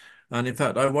audience. And in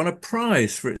fact, I won a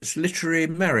prize for its literary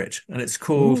merit, and it's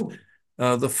called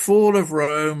Ooh, The Fall of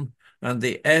Rome and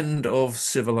the End of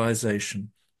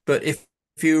Civilization. But if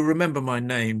you remember my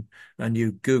name and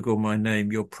you Google my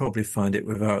name, you'll probably find it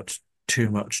without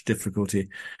too much difficulty.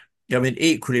 I mean,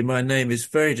 equally, my name is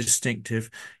very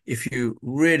distinctive. If you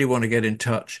really want to get in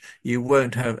touch, you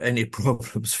won't have any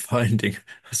problems finding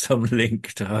some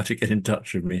link to how to get in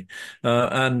touch with me.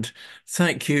 And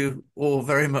thank you all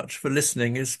very much for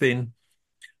listening. It's been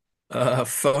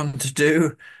fun to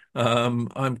do.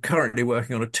 I'm currently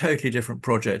working on a totally different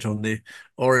project on the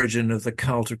origin of the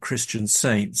cult of Christian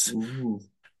saints, ooh.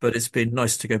 but it's been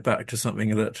nice to go back to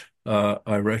something that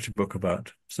I wrote a book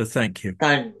about. So thank you.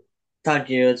 Thank, thank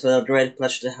you. It's a great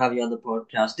pleasure to have you on the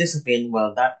podcast. This has been,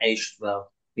 well, That Aged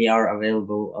Well. We are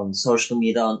available on social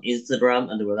media on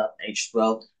Instagram and well, That Aged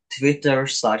Well, Twitter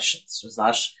slash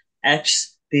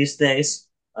X these days,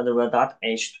 and well, That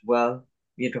Aged Well.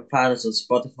 You can find us on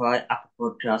Spotify, Apple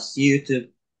Podcasts, YouTube,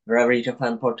 wherever you can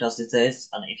find podcasts these days.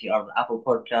 And if you are on Apple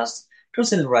Podcasts,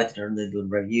 consider writing a little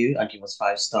review and give us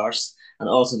 5 stars. And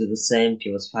also do the same,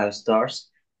 give us 5 stars.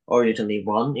 Or you can leave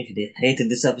one if you did hated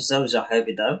this episode, which I hope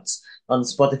you don't, on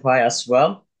Spotify as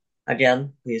well.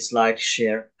 Again, please like,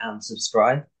 share, and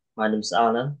subscribe. My name is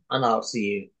Alan, and I'll see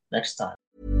you next time.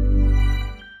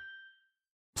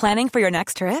 Planning for your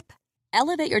next trip?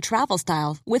 Elevate your travel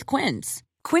style with Quince.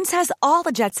 Quince has all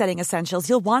the jet-setting essentials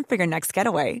you'll want for your next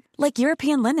getaway, like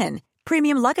European linen,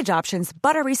 premium luggage options,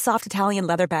 buttery soft Italian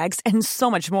leather bags, and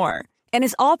so much more. And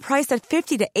is all priced at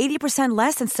 50 to 80%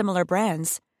 less than similar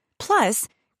brands. Plus,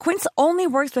 Quince only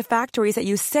works with factories that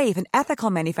use safe and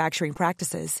ethical manufacturing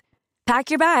practices.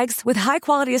 Pack your bags with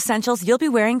high-quality essentials you'll be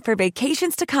wearing for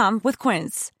vacations to come with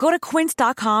Quince. Go to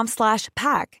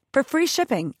quince.com/pack for free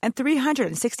shipping and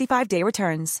 365-day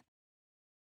returns.